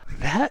from?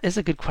 That is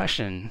a good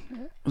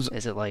question.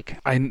 Is it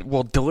like...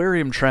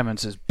 Delirium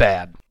Tremens is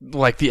bad,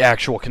 like the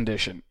actual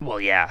condition.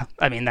 Well, yeah.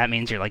 I mean, that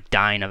means you're like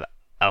dying of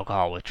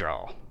alcohol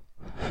withdrawal.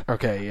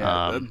 Okay,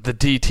 yeah. The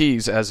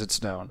DTs, as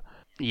it's known.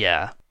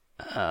 Yeah.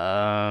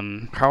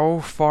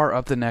 How far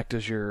up the neck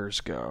does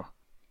yours go?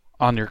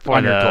 On your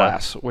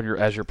glass when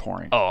you're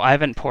pouring. Oh, I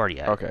haven't poured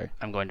yet. Okay.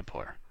 I'm going to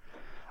pour.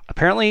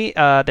 Apparently,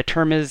 the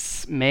term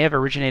may have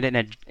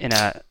originated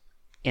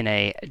in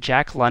a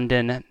Jack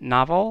London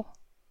novel,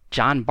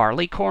 John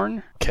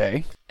Barleycorn.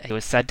 Okay. It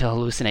was said to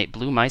hallucinate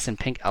blue mice and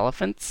pink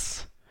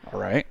elephants. All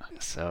right.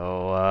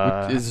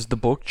 So, is the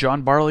book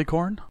John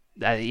Barleycorn?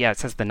 Yeah, it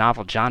says the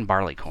novel John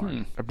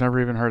Barleycorn. I've never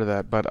even heard of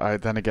that, but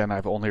then again,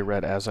 I've only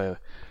read As I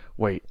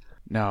Lay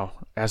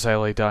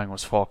Dying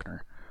was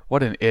Faulkner.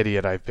 What an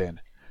idiot I've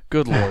been.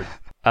 Good Lord.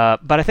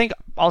 But I think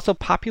also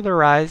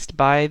popularized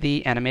by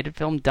the animated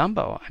film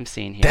Dumbo, I'm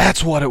seeing here.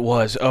 That's what it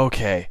was.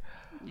 Okay.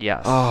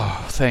 Yes.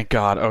 Oh, thank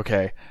God.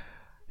 Okay.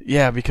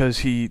 Yeah, because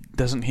he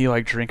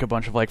like drink a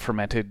bunch of like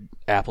fermented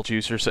apple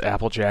juice or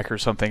Applejack or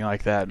something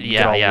like that and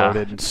get all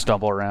loaded and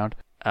stumble around.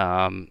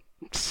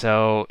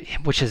 So,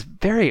 which is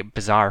very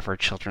bizarre for a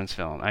children's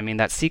film. I mean,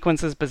 that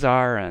sequence is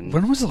bizarre. And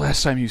when was the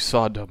last time you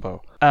saw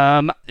Dumbo?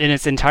 In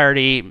its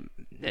entirety,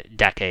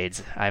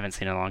 decades. I haven't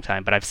seen it in a long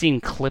time, but I've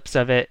seen clips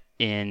of it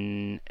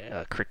in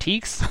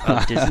critiques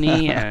of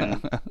Disney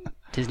and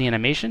Disney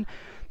animation.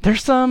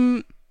 There's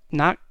some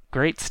not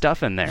great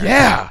stuff in there.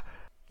 Yeah.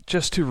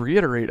 Just to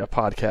reiterate a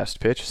podcast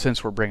pitch,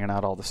 since we're bringing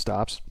out all the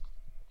stops.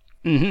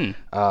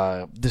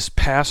 This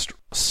past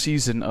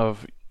season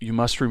of You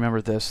Must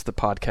Remember This, the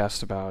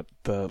podcast about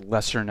the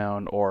lesser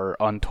known or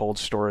untold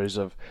stories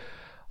of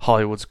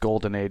Hollywood's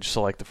golden age,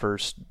 so like the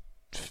first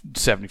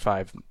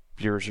 75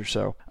 years or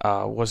so,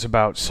 was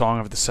about Song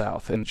of the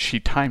South, and she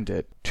timed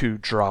it to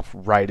drop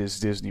right as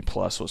Disney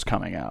Plus was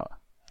coming out.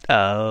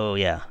 Oh,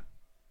 yeah.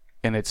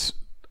 And it's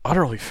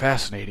utterly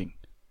fascinating.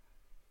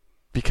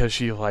 Because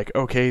you're like,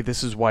 okay,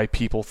 this is why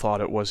people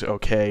thought it was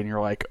okay, and you're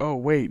like, oh,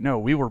 wait, no,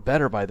 we were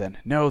better by then.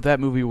 No,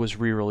 that movie was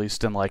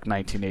re-released in like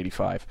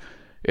 1985.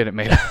 And it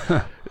made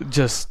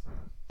just,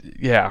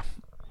 yeah.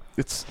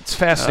 It's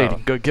fascinating.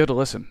 Oh. Go give it a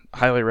listen.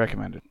 Highly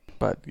recommended.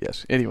 But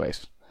yes,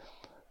 anyways.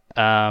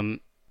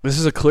 This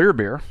is a clear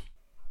beer.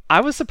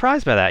 I was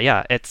surprised by that.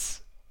 Yeah,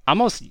 it's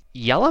almost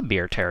yellow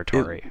beer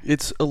territory.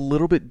 It's a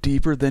little bit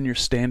deeper than your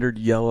standard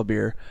yellow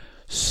beer.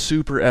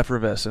 Super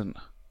effervescent.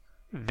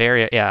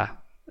 Very, yeah.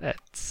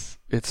 It's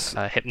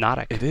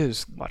hypnotic. It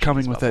is.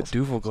 Coming with that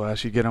Duvel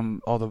glass, you get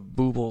all the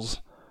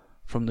boobles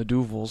from the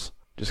Duvels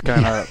just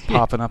kind of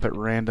popping up at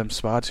random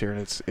spots here,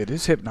 and it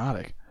is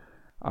hypnotic.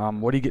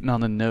 What are you getting on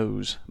the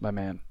nose, my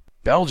man?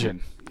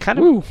 Belgian. Kind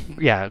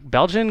of, yeah,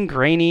 Belgian,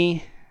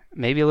 grainy,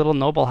 maybe a little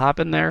noble hop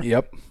in there.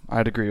 Yep,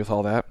 I'd agree with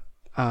all that.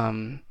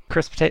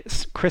 Crisp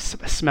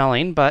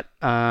smelling, but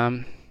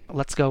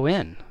let's go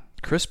in.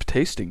 Crisp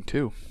tasting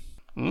too.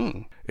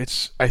 Mm.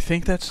 I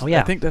think that's the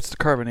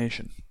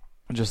carbonation.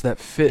 Just that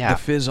the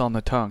fizz on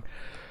the tongue,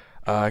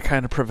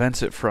 kind of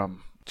prevents it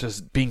from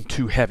just being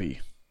too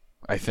heavy.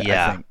 I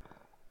think.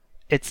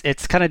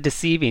 It's kind of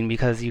deceiving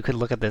because you could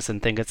look at this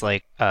and think it's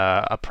like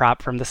a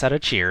prop from the set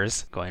of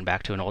Cheers, going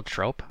back to an old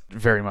trope.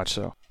 Very much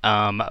so.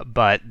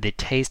 But the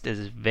taste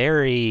is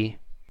very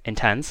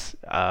intense,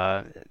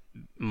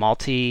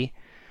 malty.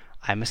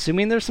 I'm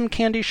assuming there's some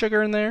candy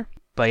sugar in there,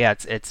 but yeah,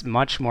 it's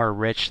much more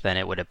rich than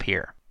it would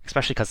appear,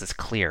 especially because it's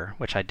clear,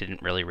 which I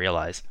didn't really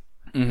realize.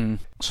 Mm-hmm.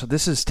 So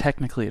this is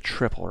technically a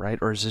triple, right?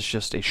 Or is this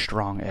just a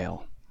strong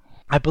ale?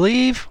 I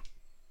believe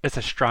it's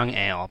a strong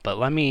ale, but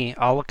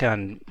I'll look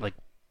on like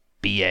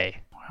BA.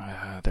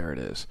 There it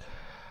is.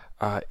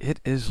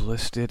 It is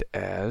listed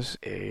as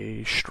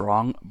a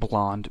strong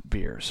blonde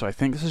beer. So I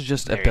think this is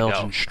just a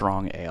Belgian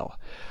strong ale.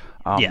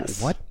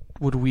 Yes. What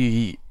would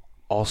we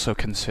also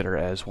consider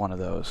as one of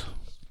those?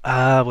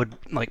 Would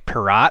like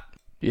Pirat?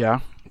 Yeah.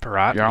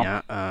 Pirat,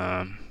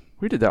 yeah.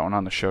 We did that one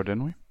on the show,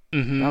 didn't we?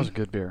 Mm-hmm. That was a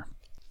good beer.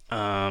 Here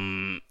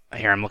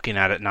I'm looking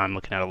at it now. I'm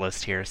looking at a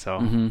list here,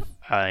 so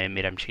I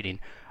admit I'm cheating.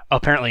 Oh,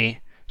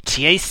 apparently,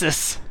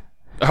 Tiesis.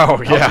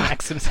 Oh yeah,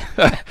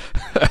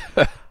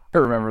 I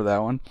remember that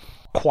one.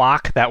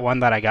 Quack, that one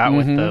that I got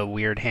with the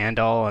weird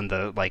handle and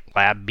the like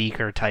lab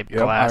beaker type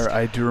glass.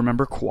 I do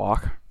remember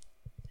Quack.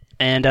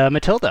 And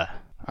Matilda.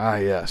 Ah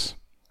yes,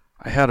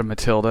 I had a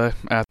Matilda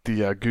at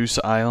the Goose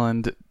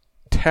Island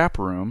Tap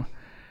Room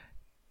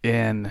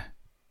in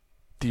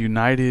the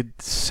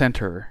United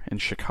Center in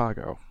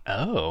Chicago.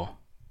 Oh,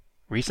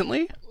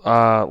 recently?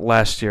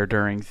 Last year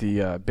during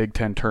the Big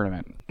Ten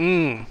tournament.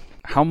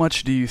 How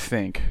much do you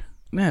think?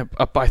 I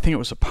think it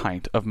was a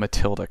pint of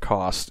Matilda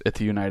cost at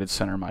the United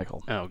Center,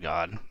 Michael. Oh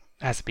God, it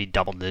has to be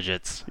double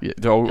digits. Yeah,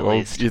 at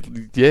least.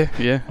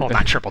 Yeah. Well,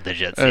 not triple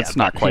digits. It's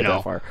not quite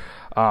that far.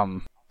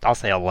 I'll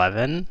say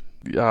 11.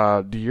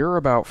 You're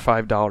about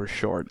 $5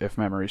 short, if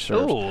memory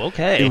serves. Oh,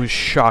 okay. It was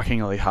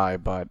shockingly high,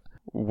 but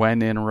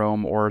when in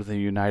Rome or the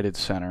United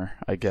Center,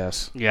 I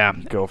guess. Yeah.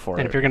 Go for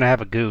it. And if you're gonna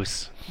have a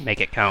goose, make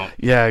it count.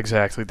 Yeah,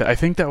 exactly. I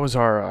think that was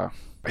our.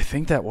 I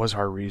think that was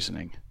our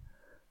reasoning,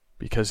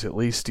 because at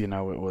least it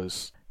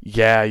was.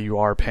 Yeah, you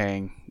are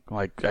paying.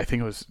 Like I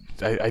think it was.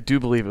 I do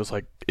believe it was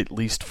like at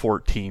least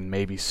 14,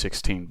 maybe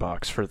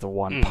 $16 for the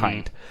one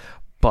pint,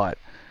 but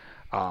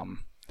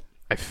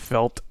I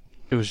felt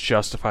it was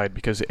justified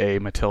because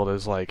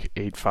Matilda's like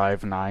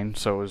 8.59,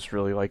 so it was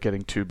really like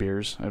getting 2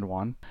 beers in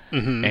one.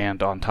 Mm-hmm.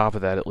 And on top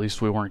of that, at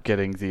least we weren't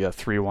getting the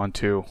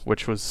 312,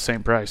 which was the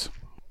same price.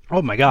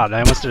 Oh my god, I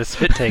almost did a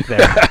spit take there.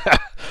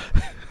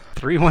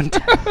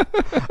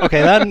 312.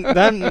 Okay,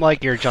 then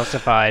like you're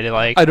justified.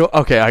 Like I don't.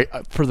 Okay,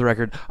 for the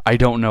record, I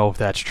don't know if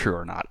that's true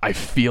or not. I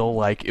feel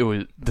like it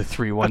was the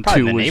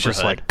 312 was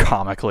just like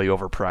comically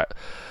overpriced.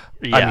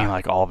 Yeah. I mean,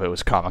 like all of it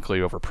was comically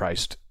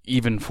overpriced,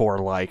 even for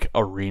like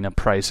arena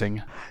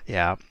pricing.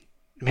 Yeah,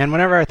 man.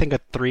 Whenever I think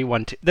of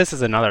 312, this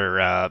is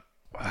another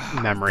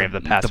memory of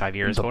the past 5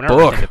 years. But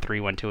whenever I think of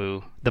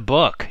 312, the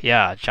book,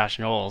 yeah, Josh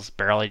Knowles,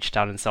 barrel aged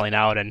out and selling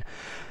out, and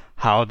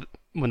how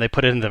when they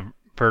put it in the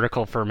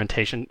vertical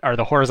fermentation or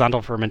the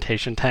horizontal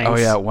fermentation tanks. Oh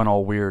yeah, it went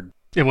all weird.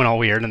 It went all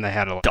weird, and they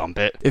had to dump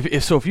it.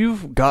 If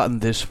you've gotten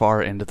this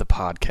far into the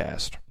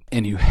podcast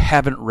and you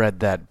haven't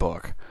read that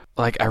book,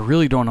 like I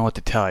really don't know what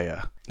to tell you.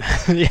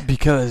 Yeah,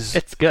 because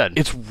it's good.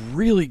 It's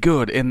really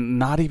good, and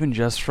not even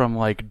just from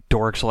like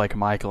dorks like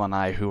Michael and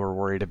I who are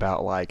worried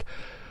about like.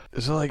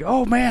 It's like,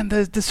 oh man,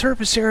 the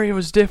surface area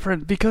was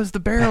different because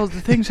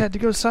the things had to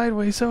go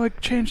sideways, so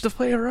it changed the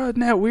flavor. Isn't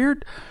that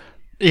weird?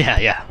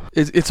 Yeah.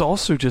 It's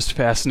also just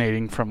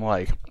fascinating from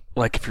like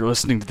if you're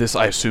listening to this,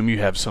 I assume you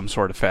have some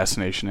sort of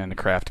fascination in the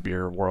craft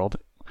beer world.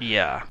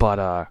 Yeah.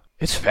 But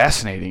it's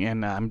fascinating,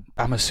 and I'm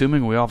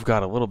assuming we all have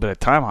got a little bit of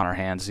time on our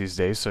hands these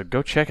days, so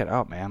go check it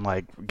out, man.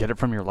 Like, get it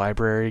from your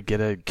library,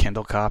 get a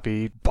Kindle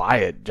copy, buy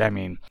it. I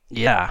mean,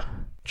 yeah.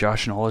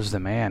 Josh Knoll is the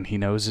man. He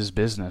knows his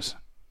business.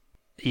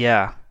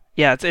 Yeah.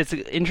 Yeah, it's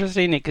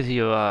interesting. It gives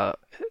you a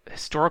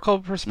historical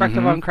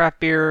perspective on craft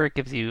beer. It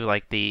gives you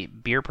like the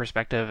beer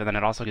perspective, and then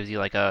it also gives you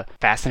like a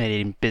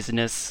fascinating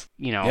business,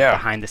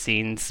 behind the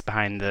scenes,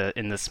 in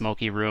the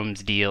smoky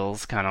rooms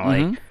deals, kind of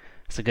like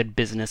it's a good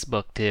business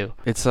book too.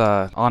 It's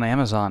on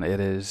Amazon. It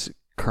is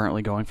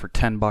currently going for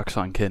 $10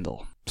 on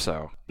Kindle.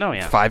 So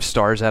 5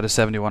 stars out of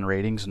 71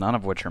 ratings, none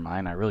of which are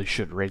mine. I really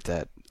should rate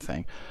that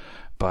thing,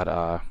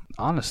 but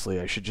honestly,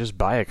 I should just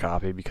buy a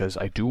copy because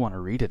I do want to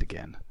read it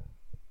again.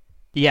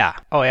 Yeah.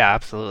 Oh, yeah,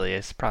 absolutely.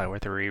 It's probably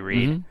worth a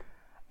reread.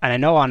 And I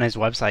know on his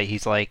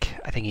website,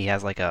 I think he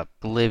has like a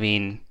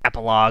living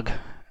epilogue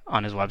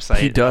on his website.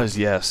 He does,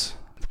 yes.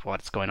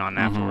 What's going on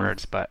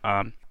afterwards. But,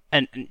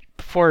 and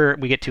before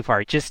we get too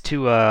far, just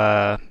to,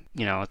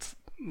 it's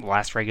the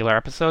last regular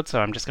episode, so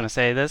I'm just going to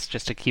say this,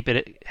 just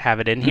to have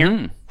it in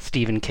here.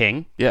 Stephen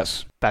King.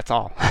 Yes. That's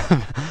all.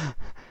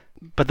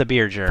 But the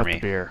beer, Jeremy.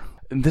 But the beer.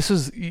 And this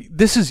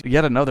is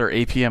yet another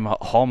APM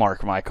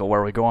hallmark, Michael,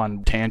 where we go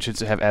on tangents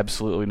that have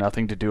absolutely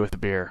nothing to do with the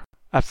beer.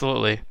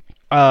 Absolutely.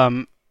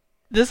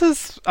 This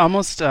is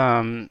almost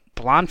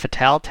Blonde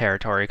Fatale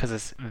territory because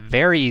it's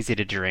very easy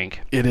to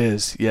drink. It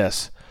is,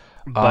 yes.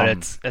 But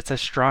it's a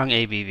strong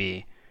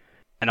ABV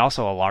and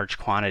also a large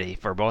quantity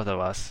for both of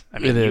us. I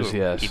mean, it is,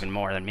 yes. Even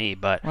more than me,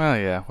 but well,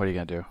 yeah. What are you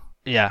gonna do?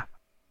 Yeah,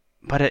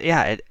 but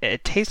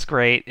it tastes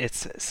great.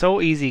 It's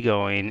so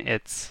easygoing.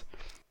 It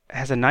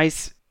has a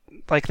nice.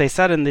 Like they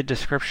said in the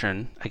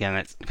description, again,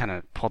 it's kind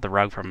of pulled the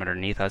rug from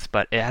underneath us,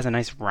 but it has a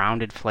nice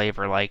rounded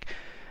flavor. Like,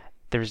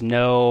 there's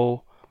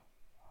no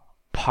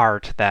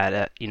part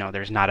that,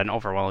 there's not an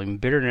overwhelming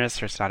bitterness,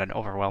 there's not an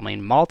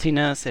overwhelming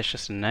maltiness. It's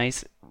just a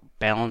nice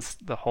balance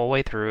the whole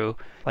way through.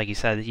 Like you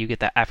said, you get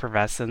that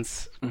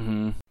effervescence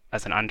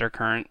as an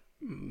undercurrent,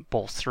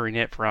 bolstering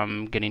it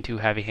from getting too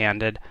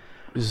heavy-handed.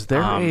 Is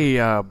there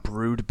a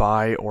brewed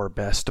by or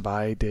best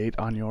by date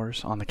on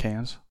yours, on the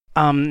cans?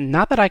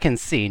 Not that I can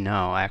see,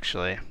 no,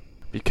 actually.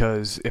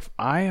 Because if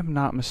I am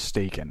not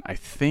mistaken,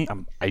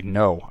 I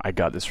know I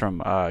got this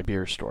from a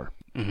beer store.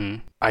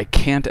 I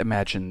can't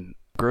imagine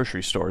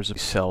grocery stores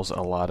sells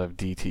a lot of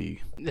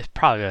DT. It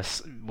probably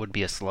would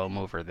be a slow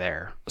mover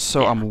there.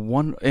 So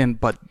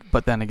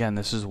but then again,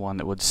 this is one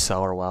that would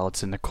sell while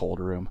it's in the cold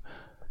room.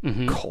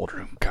 Cold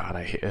room, God,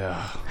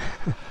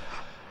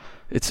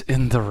 it's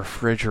in the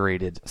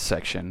refrigerated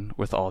section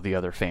with all the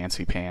other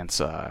fancy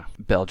pants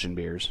Belgian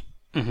beers.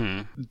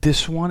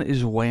 This one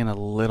is weighing a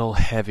little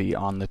heavy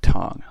on the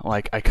tongue.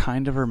 Like, I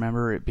kind of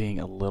remember it being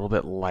a little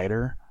bit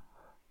lighter.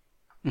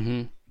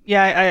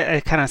 Yeah, I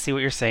kind of see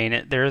what you're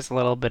saying. There is a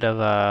little bit of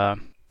a...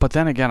 But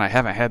then again, I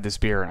haven't had this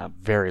beer in a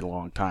very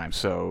long time.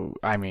 So,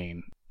 I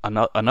mean,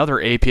 another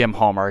APM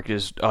hallmark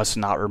is us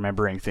not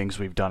remembering things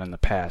we've done in the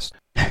past.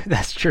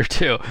 That's true,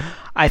 too.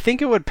 I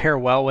think it would pair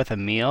well with a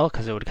meal,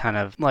 because it would kind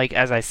of... Like,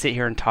 as I sit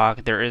here and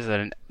talk, there is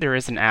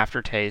an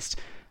aftertaste.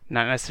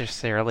 Not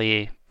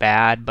necessarily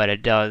bad, but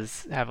it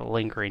does have a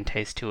lingering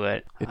taste to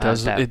it. It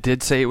does. It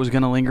did say it was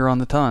going to linger on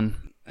the tongue.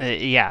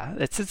 Yeah,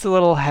 it's a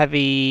little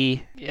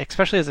heavy,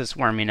 especially as it's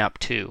warming up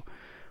too.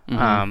 But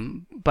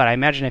I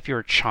imagine if you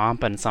were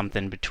chomping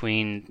something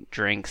between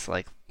drinks,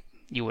 like,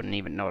 you wouldn't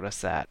even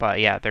notice that. But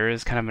yeah, there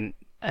is kind of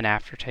an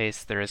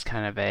aftertaste. There is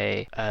kind of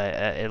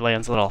it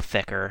lands a little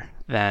thicker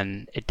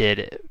than it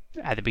did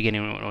at the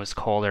beginning when it was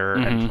colder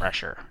and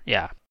fresher.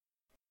 Yeah.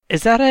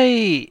 Is that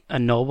a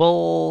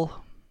noble?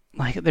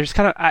 Like, there's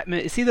kind of,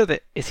 it's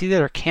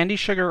either candy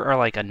sugar or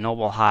like a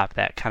noble hop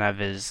that kind of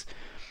is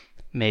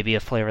maybe a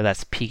flavor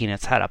that's peeking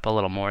its head up a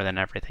little more than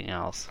everything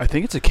else. I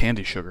think it's a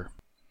candy sugar.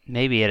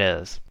 Maybe it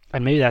is.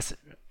 And maybe that's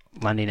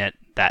lending it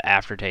that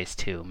aftertaste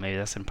too. Maybe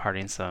that's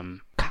imparting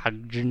some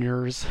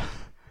congeners.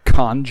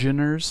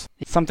 Congeners?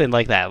 Something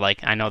like that. Like,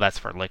 I know that's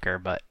for liquor,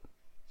 but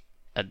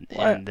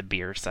in the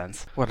beer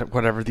sense.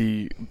 Whatever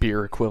the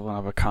beer equivalent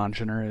of a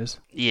congener is.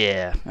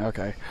 Yeah.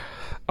 Okay.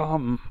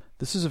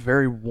 This is a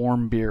very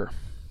warm beer.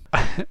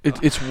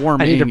 It's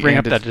warm. I need to bring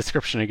up that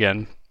description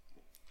again.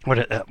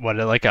 What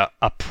like a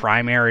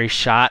primary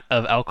shot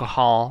of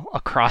alcohol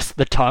across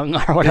the tongue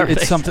or whatever?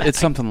 It's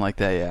something like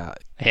that. Yeah.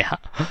 Yeah.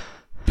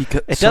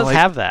 Because it does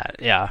have that.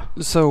 Yeah.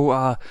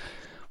 So,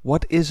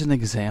 what is an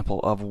example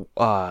of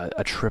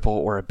a triple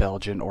or a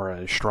Belgian or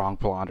a strong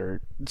blonde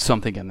or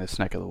something in this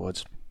neck of the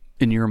woods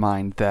in your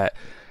mind that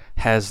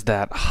has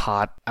that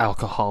hot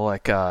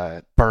alcoholic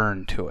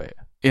burn to it?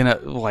 And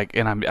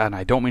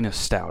I don't mean a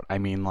stout. I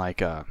mean in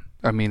like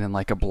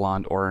a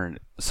blonde or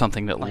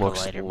something that like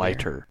looks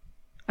lighter. Beer.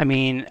 I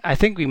mean, I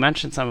think we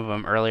mentioned some of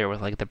them earlier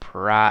with like the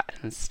Prat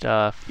and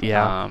stuff.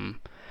 Yeah.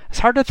 It's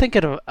hard to think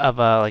of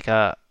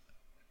an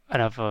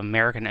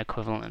American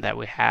equivalent that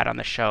we had on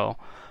the show.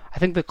 I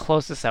think the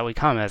closest that we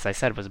come, as I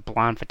said, was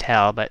Blonde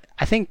Fatale, but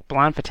I think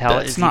Blonde Fatale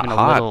is not even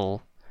hot. a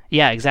little.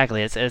 Yeah,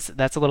 exactly.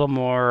 That's a little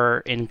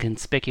more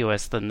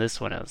inconspicuous than this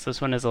one is. This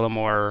one is a little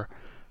more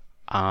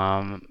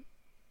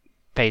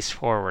face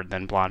forward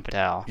than Blonde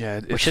Fatale. Yeah,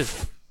 which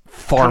is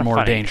far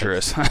more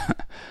dangerous.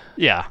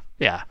 Yeah.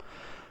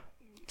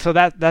 So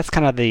that's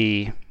kind of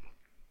the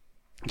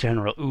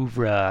general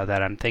oeuvre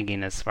that I'm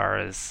thinking as far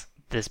as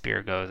this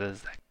beer goes,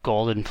 is that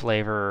golden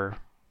flavor.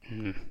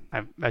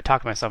 I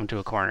talked myself into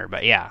a corner,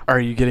 but yeah. Are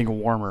you getting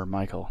warmer,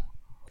 Michael?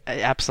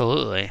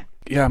 Absolutely.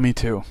 Yeah, me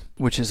too.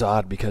 Which is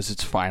odd because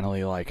it's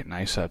finally like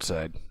nice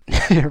outside.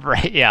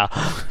 Right, yeah.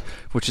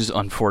 Which is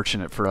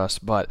unfortunate for us,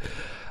 but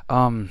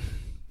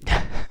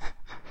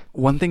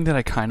one thing that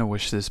I kind of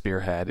wish this beer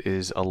had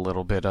is a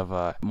little bit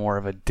of more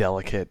of a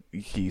delicate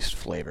yeast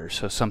flavor.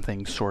 So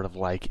something sort of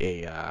like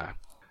a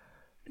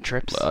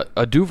Trips?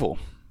 A Duvel.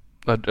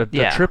 A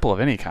triple of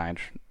any kind,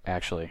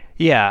 actually.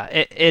 Yeah,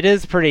 it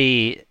is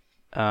pretty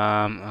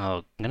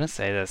I'm gonna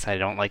say this, I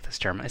don't like this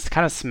term. It's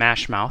kind of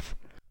smash mouth.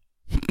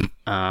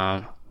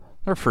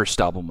 Our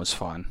first album was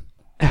fun.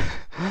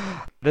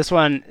 This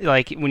one,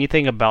 like, when you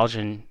think of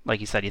Belgian, like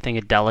you said, you think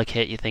of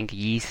delicate, you think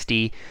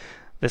yeasty.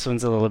 This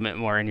one's a little bit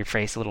more in your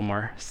face, a little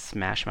more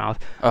smash mouth.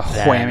 A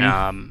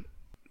whammy.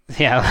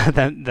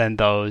 Than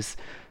those.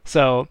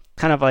 So,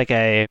 kind of like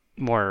a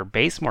more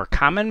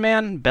common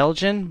man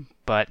Belgian,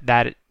 but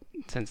that,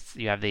 since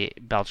you have the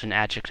Belgian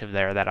adjective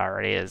there, that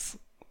already is,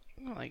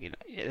 like,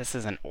 this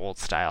isn't old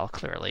style,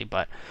 clearly,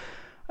 but,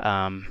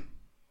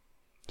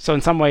 so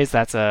in some ways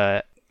that's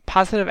a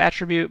positive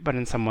attribute, but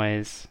in some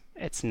ways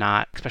it's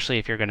not, especially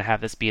if you're going to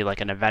have this be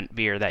like an event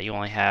beer that you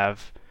only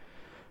have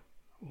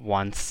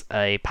once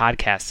a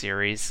podcast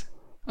series.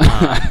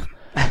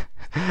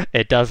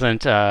 It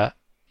doesn't,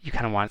 you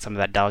kind of want some of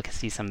that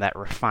delicacy, some of that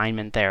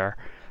refinement there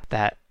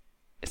that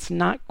it's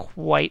not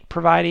quite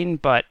providing,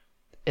 but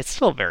it's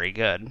still very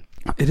good.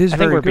 It is very good. I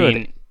think we're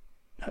being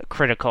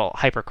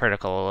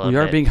hypercritical. We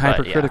are being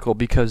hypercritical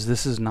because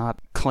this is not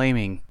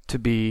claiming to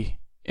be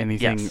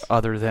anything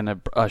other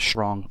than a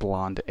strong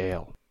blonde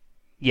ale.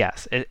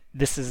 Yes,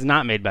 this is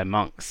not made by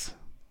monks.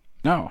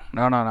 No.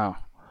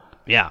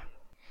 Yeah.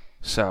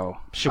 So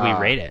should we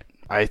rate it?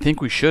 I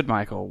think we should,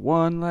 Michael.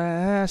 One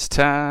last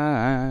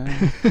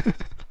time.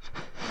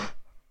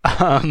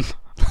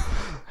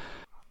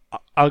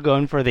 I'll go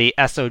in for the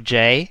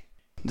SOJ.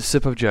 The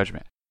Sip of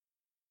Judgment.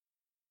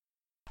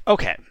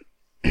 Okay.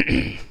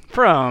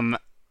 From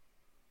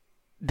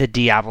the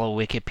Diablo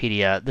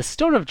Wikipedia, the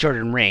Stone of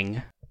Jordan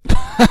ring,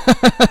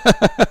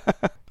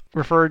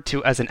 referred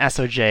to as an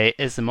SOJ,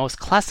 is the most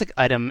classic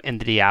item in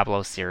the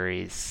Diablo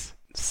series.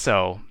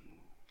 So,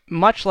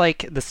 much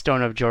like the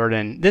Stone of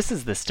Jordan, this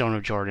is the Stone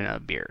of Jordan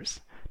of beers.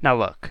 Now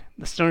look,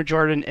 the Stone of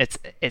Jordan,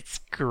 it's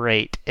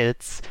great.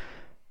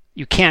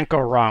 You can't go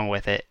wrong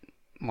with it.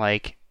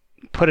 Like,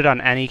 put it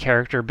on any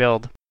character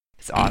build,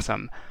 it's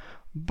awesome.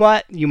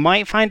 But you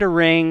might find a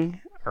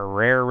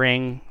rare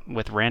ring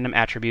with random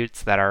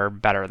attributes that are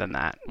better than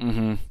that.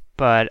 Mm-hmm.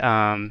 But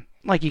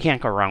like, you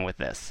can't go wrong with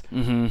this.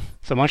 Mm-hmm.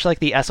 So much like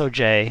the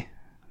SOJ,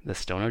 the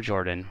Stone of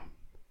Jordan,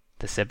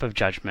 the Sip of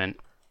Judgment,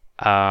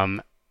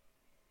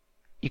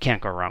 you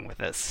can't go wrong with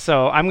this.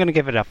 So I'm going to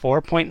give it a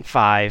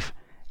 4.5.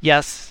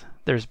 Yes,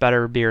 there's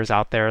better beers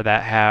out there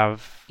that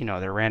have,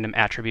 their random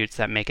attributes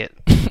that make it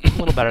a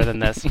little better than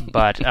this,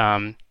 but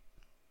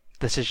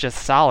this is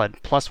just solid.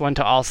 +1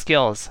 to all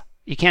skills.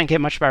 You can't get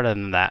much better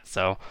than that.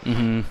 So,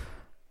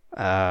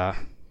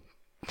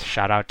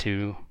 shout out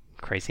to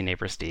Crazy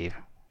Neighbor Steve.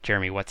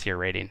 Jeremy, what's your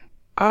rating?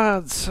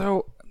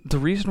 So the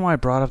reason why I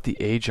brought up the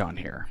age on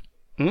here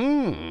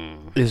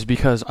is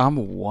because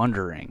I'm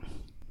wondering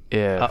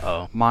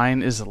if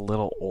mine is a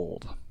little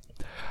old.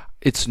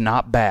 It's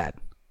not bad.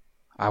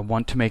 I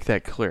want to make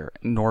that clear.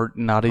 Nor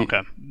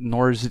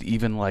is it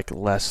even like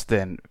less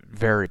than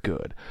very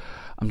good.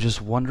 I'm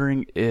just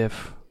wondering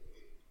if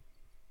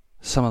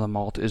some of the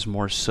malt is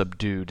more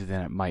subdued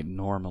than it might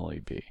normally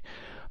be.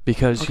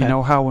 Because Okay. you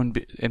know how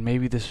and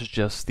maybe this is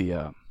just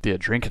the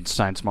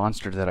Drinkenstein's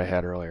Monster that I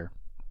had earlier,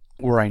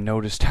 where I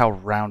noticed how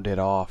rounded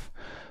off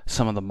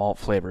some of the malt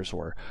flavors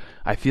were.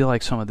 I feel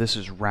like some of this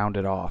is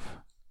rounded off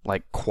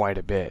like quite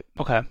a bit.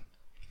 Okay.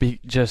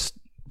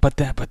 But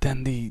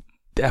then the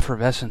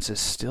effervescence is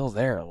still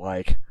there.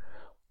 Like,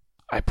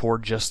 I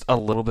poured just a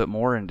little bit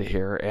more into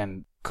here,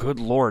 and good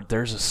lord,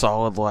 there's a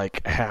solid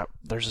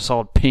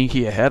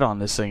pinky ahead on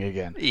this thing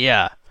again.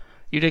 Yeah.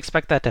 You'd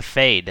expect that to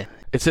fade.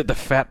 It's at the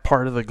fat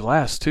part of the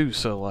glass too,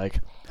 so like,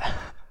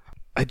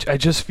 I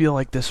just feel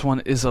like this one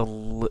is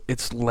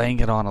it's laying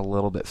it on a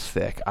little bit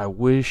thick. I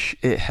wish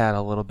it had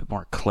a little bit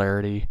more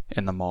clarity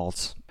in the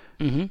malts.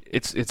 Mm-hmm.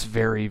 It's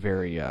very,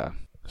 very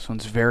this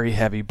one's very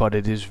heavy, but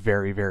it is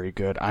very, very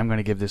good. I'm going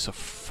to give this a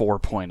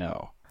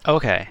 4.0.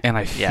 Okay. And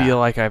I feel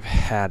like I've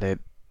had it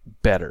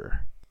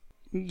better.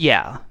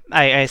 Yeah,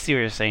 I see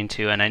what you're saying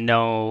too, and I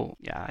know,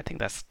 I think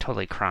that's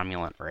totally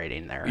cromulent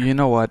rating there. You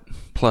know what?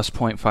 Plus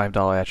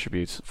 $0.5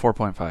 attributes.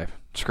 4.5.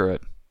 Screw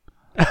it.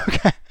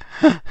 Okay.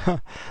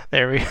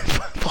 There we go.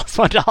 Plus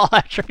 $1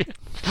 attribute.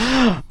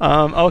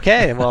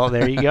 Okay, well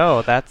there you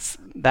go. That's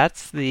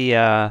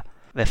the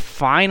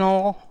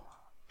final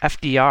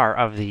FDR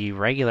of the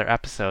regular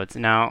episodes.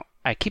 Now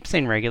I keep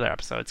saying regular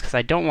episodes because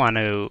I don't want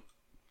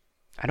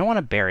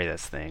to bury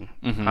this thing.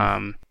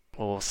 Mm-hmm.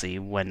 We'll see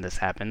when this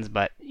happens,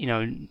 but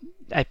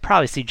I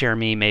probably see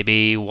Jeremy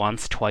maybe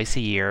once, twice a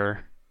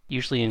year,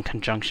 usually in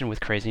conjunction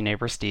with Crazy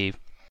Neighbor Steve.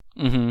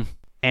 Mm-hmm.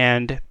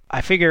 And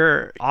I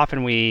figure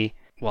often we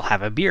will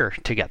have a beer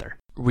together.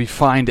 We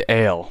find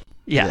ale.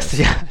 Yes.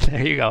 Yeah,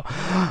 there you go.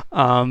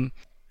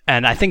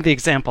 And I think the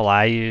example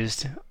I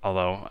used,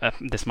 although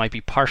this might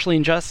be partially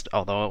unjust,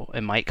 although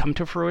it might come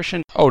to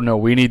fruition. Oh no,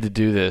 we need to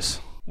do this.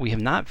 We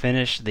have not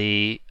finished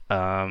the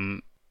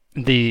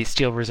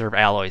Steel Reserve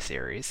Alloy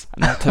series.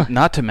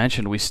 Not to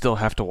mention, we still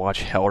have to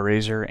watch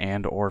Hellraiser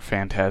and or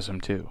Phantasm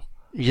 2.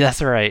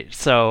 That's right.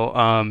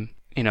 So,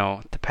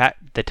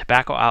 the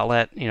tobacco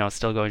outlet, is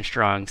still going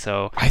strong.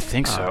 So I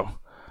think so.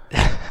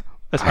 I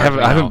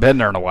I haven't been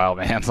there in a while,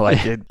 man.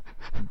 Like, it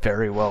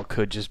very well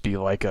could just be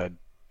like a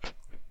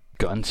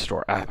gun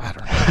store. I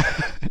don't know.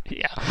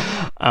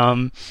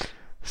 Yeah.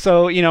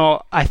 So,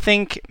 I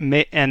think,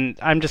 and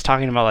I'm just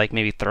talking about like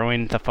maybe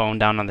throwing the phone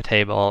down on the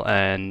table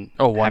and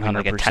having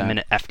like a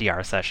 10-minute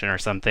FDR session or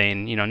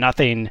something.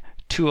 Nothing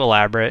too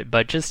elaborate,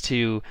 but just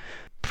to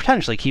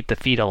potentially keep the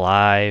feed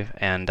alive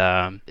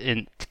and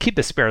keep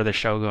the spirit of the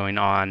show going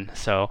on.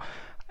 So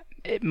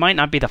it might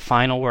not be the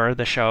final word of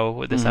the show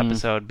with this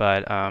episode,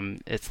 but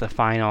it's the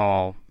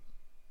final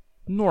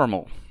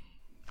normal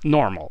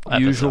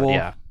episode, usual,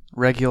 yeah.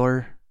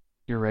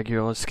 Your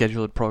regular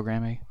scheduled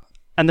programming.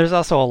 And there's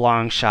also a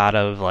long shot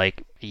of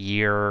like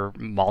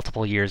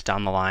multiple years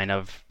down the line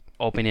of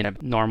opening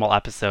up normal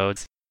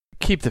episodes.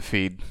 Keep the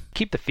feed.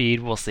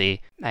 We'll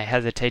see. I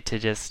hesitate to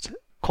just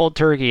cold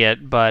turkey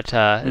it, but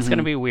it's going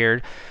to be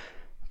weird.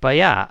 But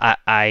yeah,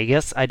 I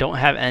guess I don't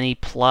have any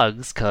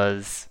plugs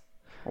because...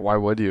 Why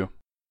would you?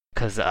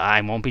 Because I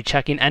won't be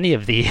checking any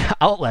of the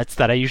outlets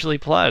that I usually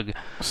plug.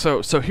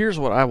 So here's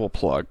what I will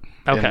plug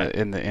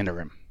in the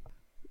interim.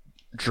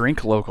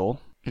 Drink local.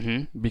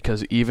 Mm-hmm.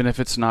 Because even if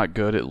it's not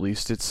good, at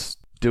least it's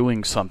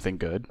doing something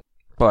good.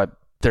 But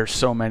there's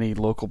so many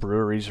local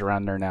breweries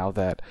around there now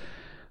that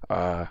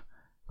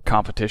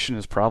competition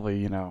is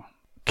probably,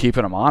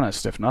 keeping them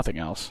honest, if nothing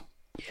else.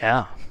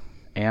 Yeah.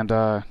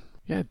 And,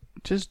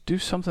 just do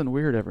something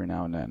weird every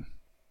now and then.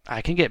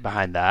 I can get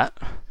behind that.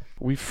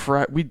 We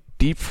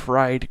deep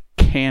fried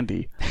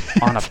candy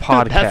on a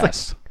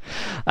podcast.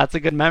 That's a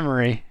good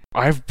memory.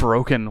 I've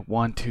broken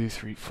 1, 2,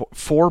 3,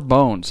 4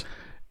 bones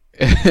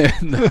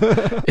in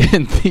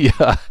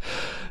the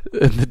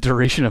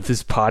duration of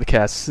this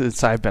podcast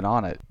since I've been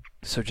on it.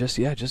 So just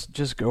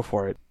go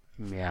for it.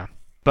 Yeah.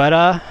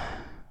 But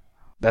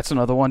that's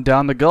another one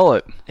down the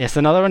gullet. It's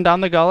another one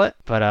down the gullet,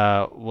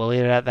 but we'll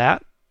leave it at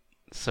that.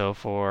 So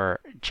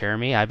for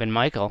Jeremy, I've been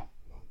Michael.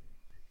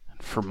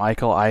 For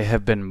Michael, I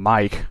have been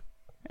Mike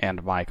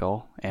and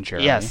Michael and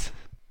Jeremy. Yes.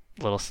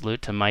 Little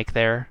salute to Mike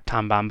there,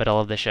 Tom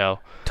Bombadil of the show.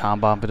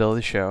 Tom Bombadil of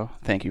the show.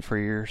 Thank you for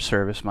your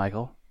service,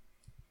 Michael.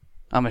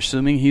 I'm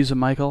assuming he's a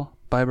Michael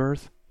by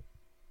birth?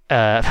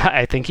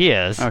 I think he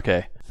is.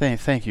 Okay.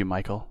 Thank you,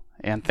 Michael.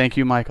 And thank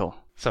you, Michael.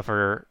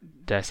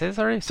 Did I say this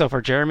already? So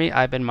for Jeremy,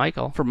 I've been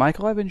Michael. For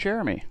Michael, I've been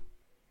Jeremy.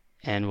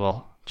 And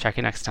we'll check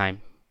you next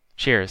time.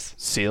 Cheers.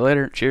 See you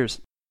later. Cheers.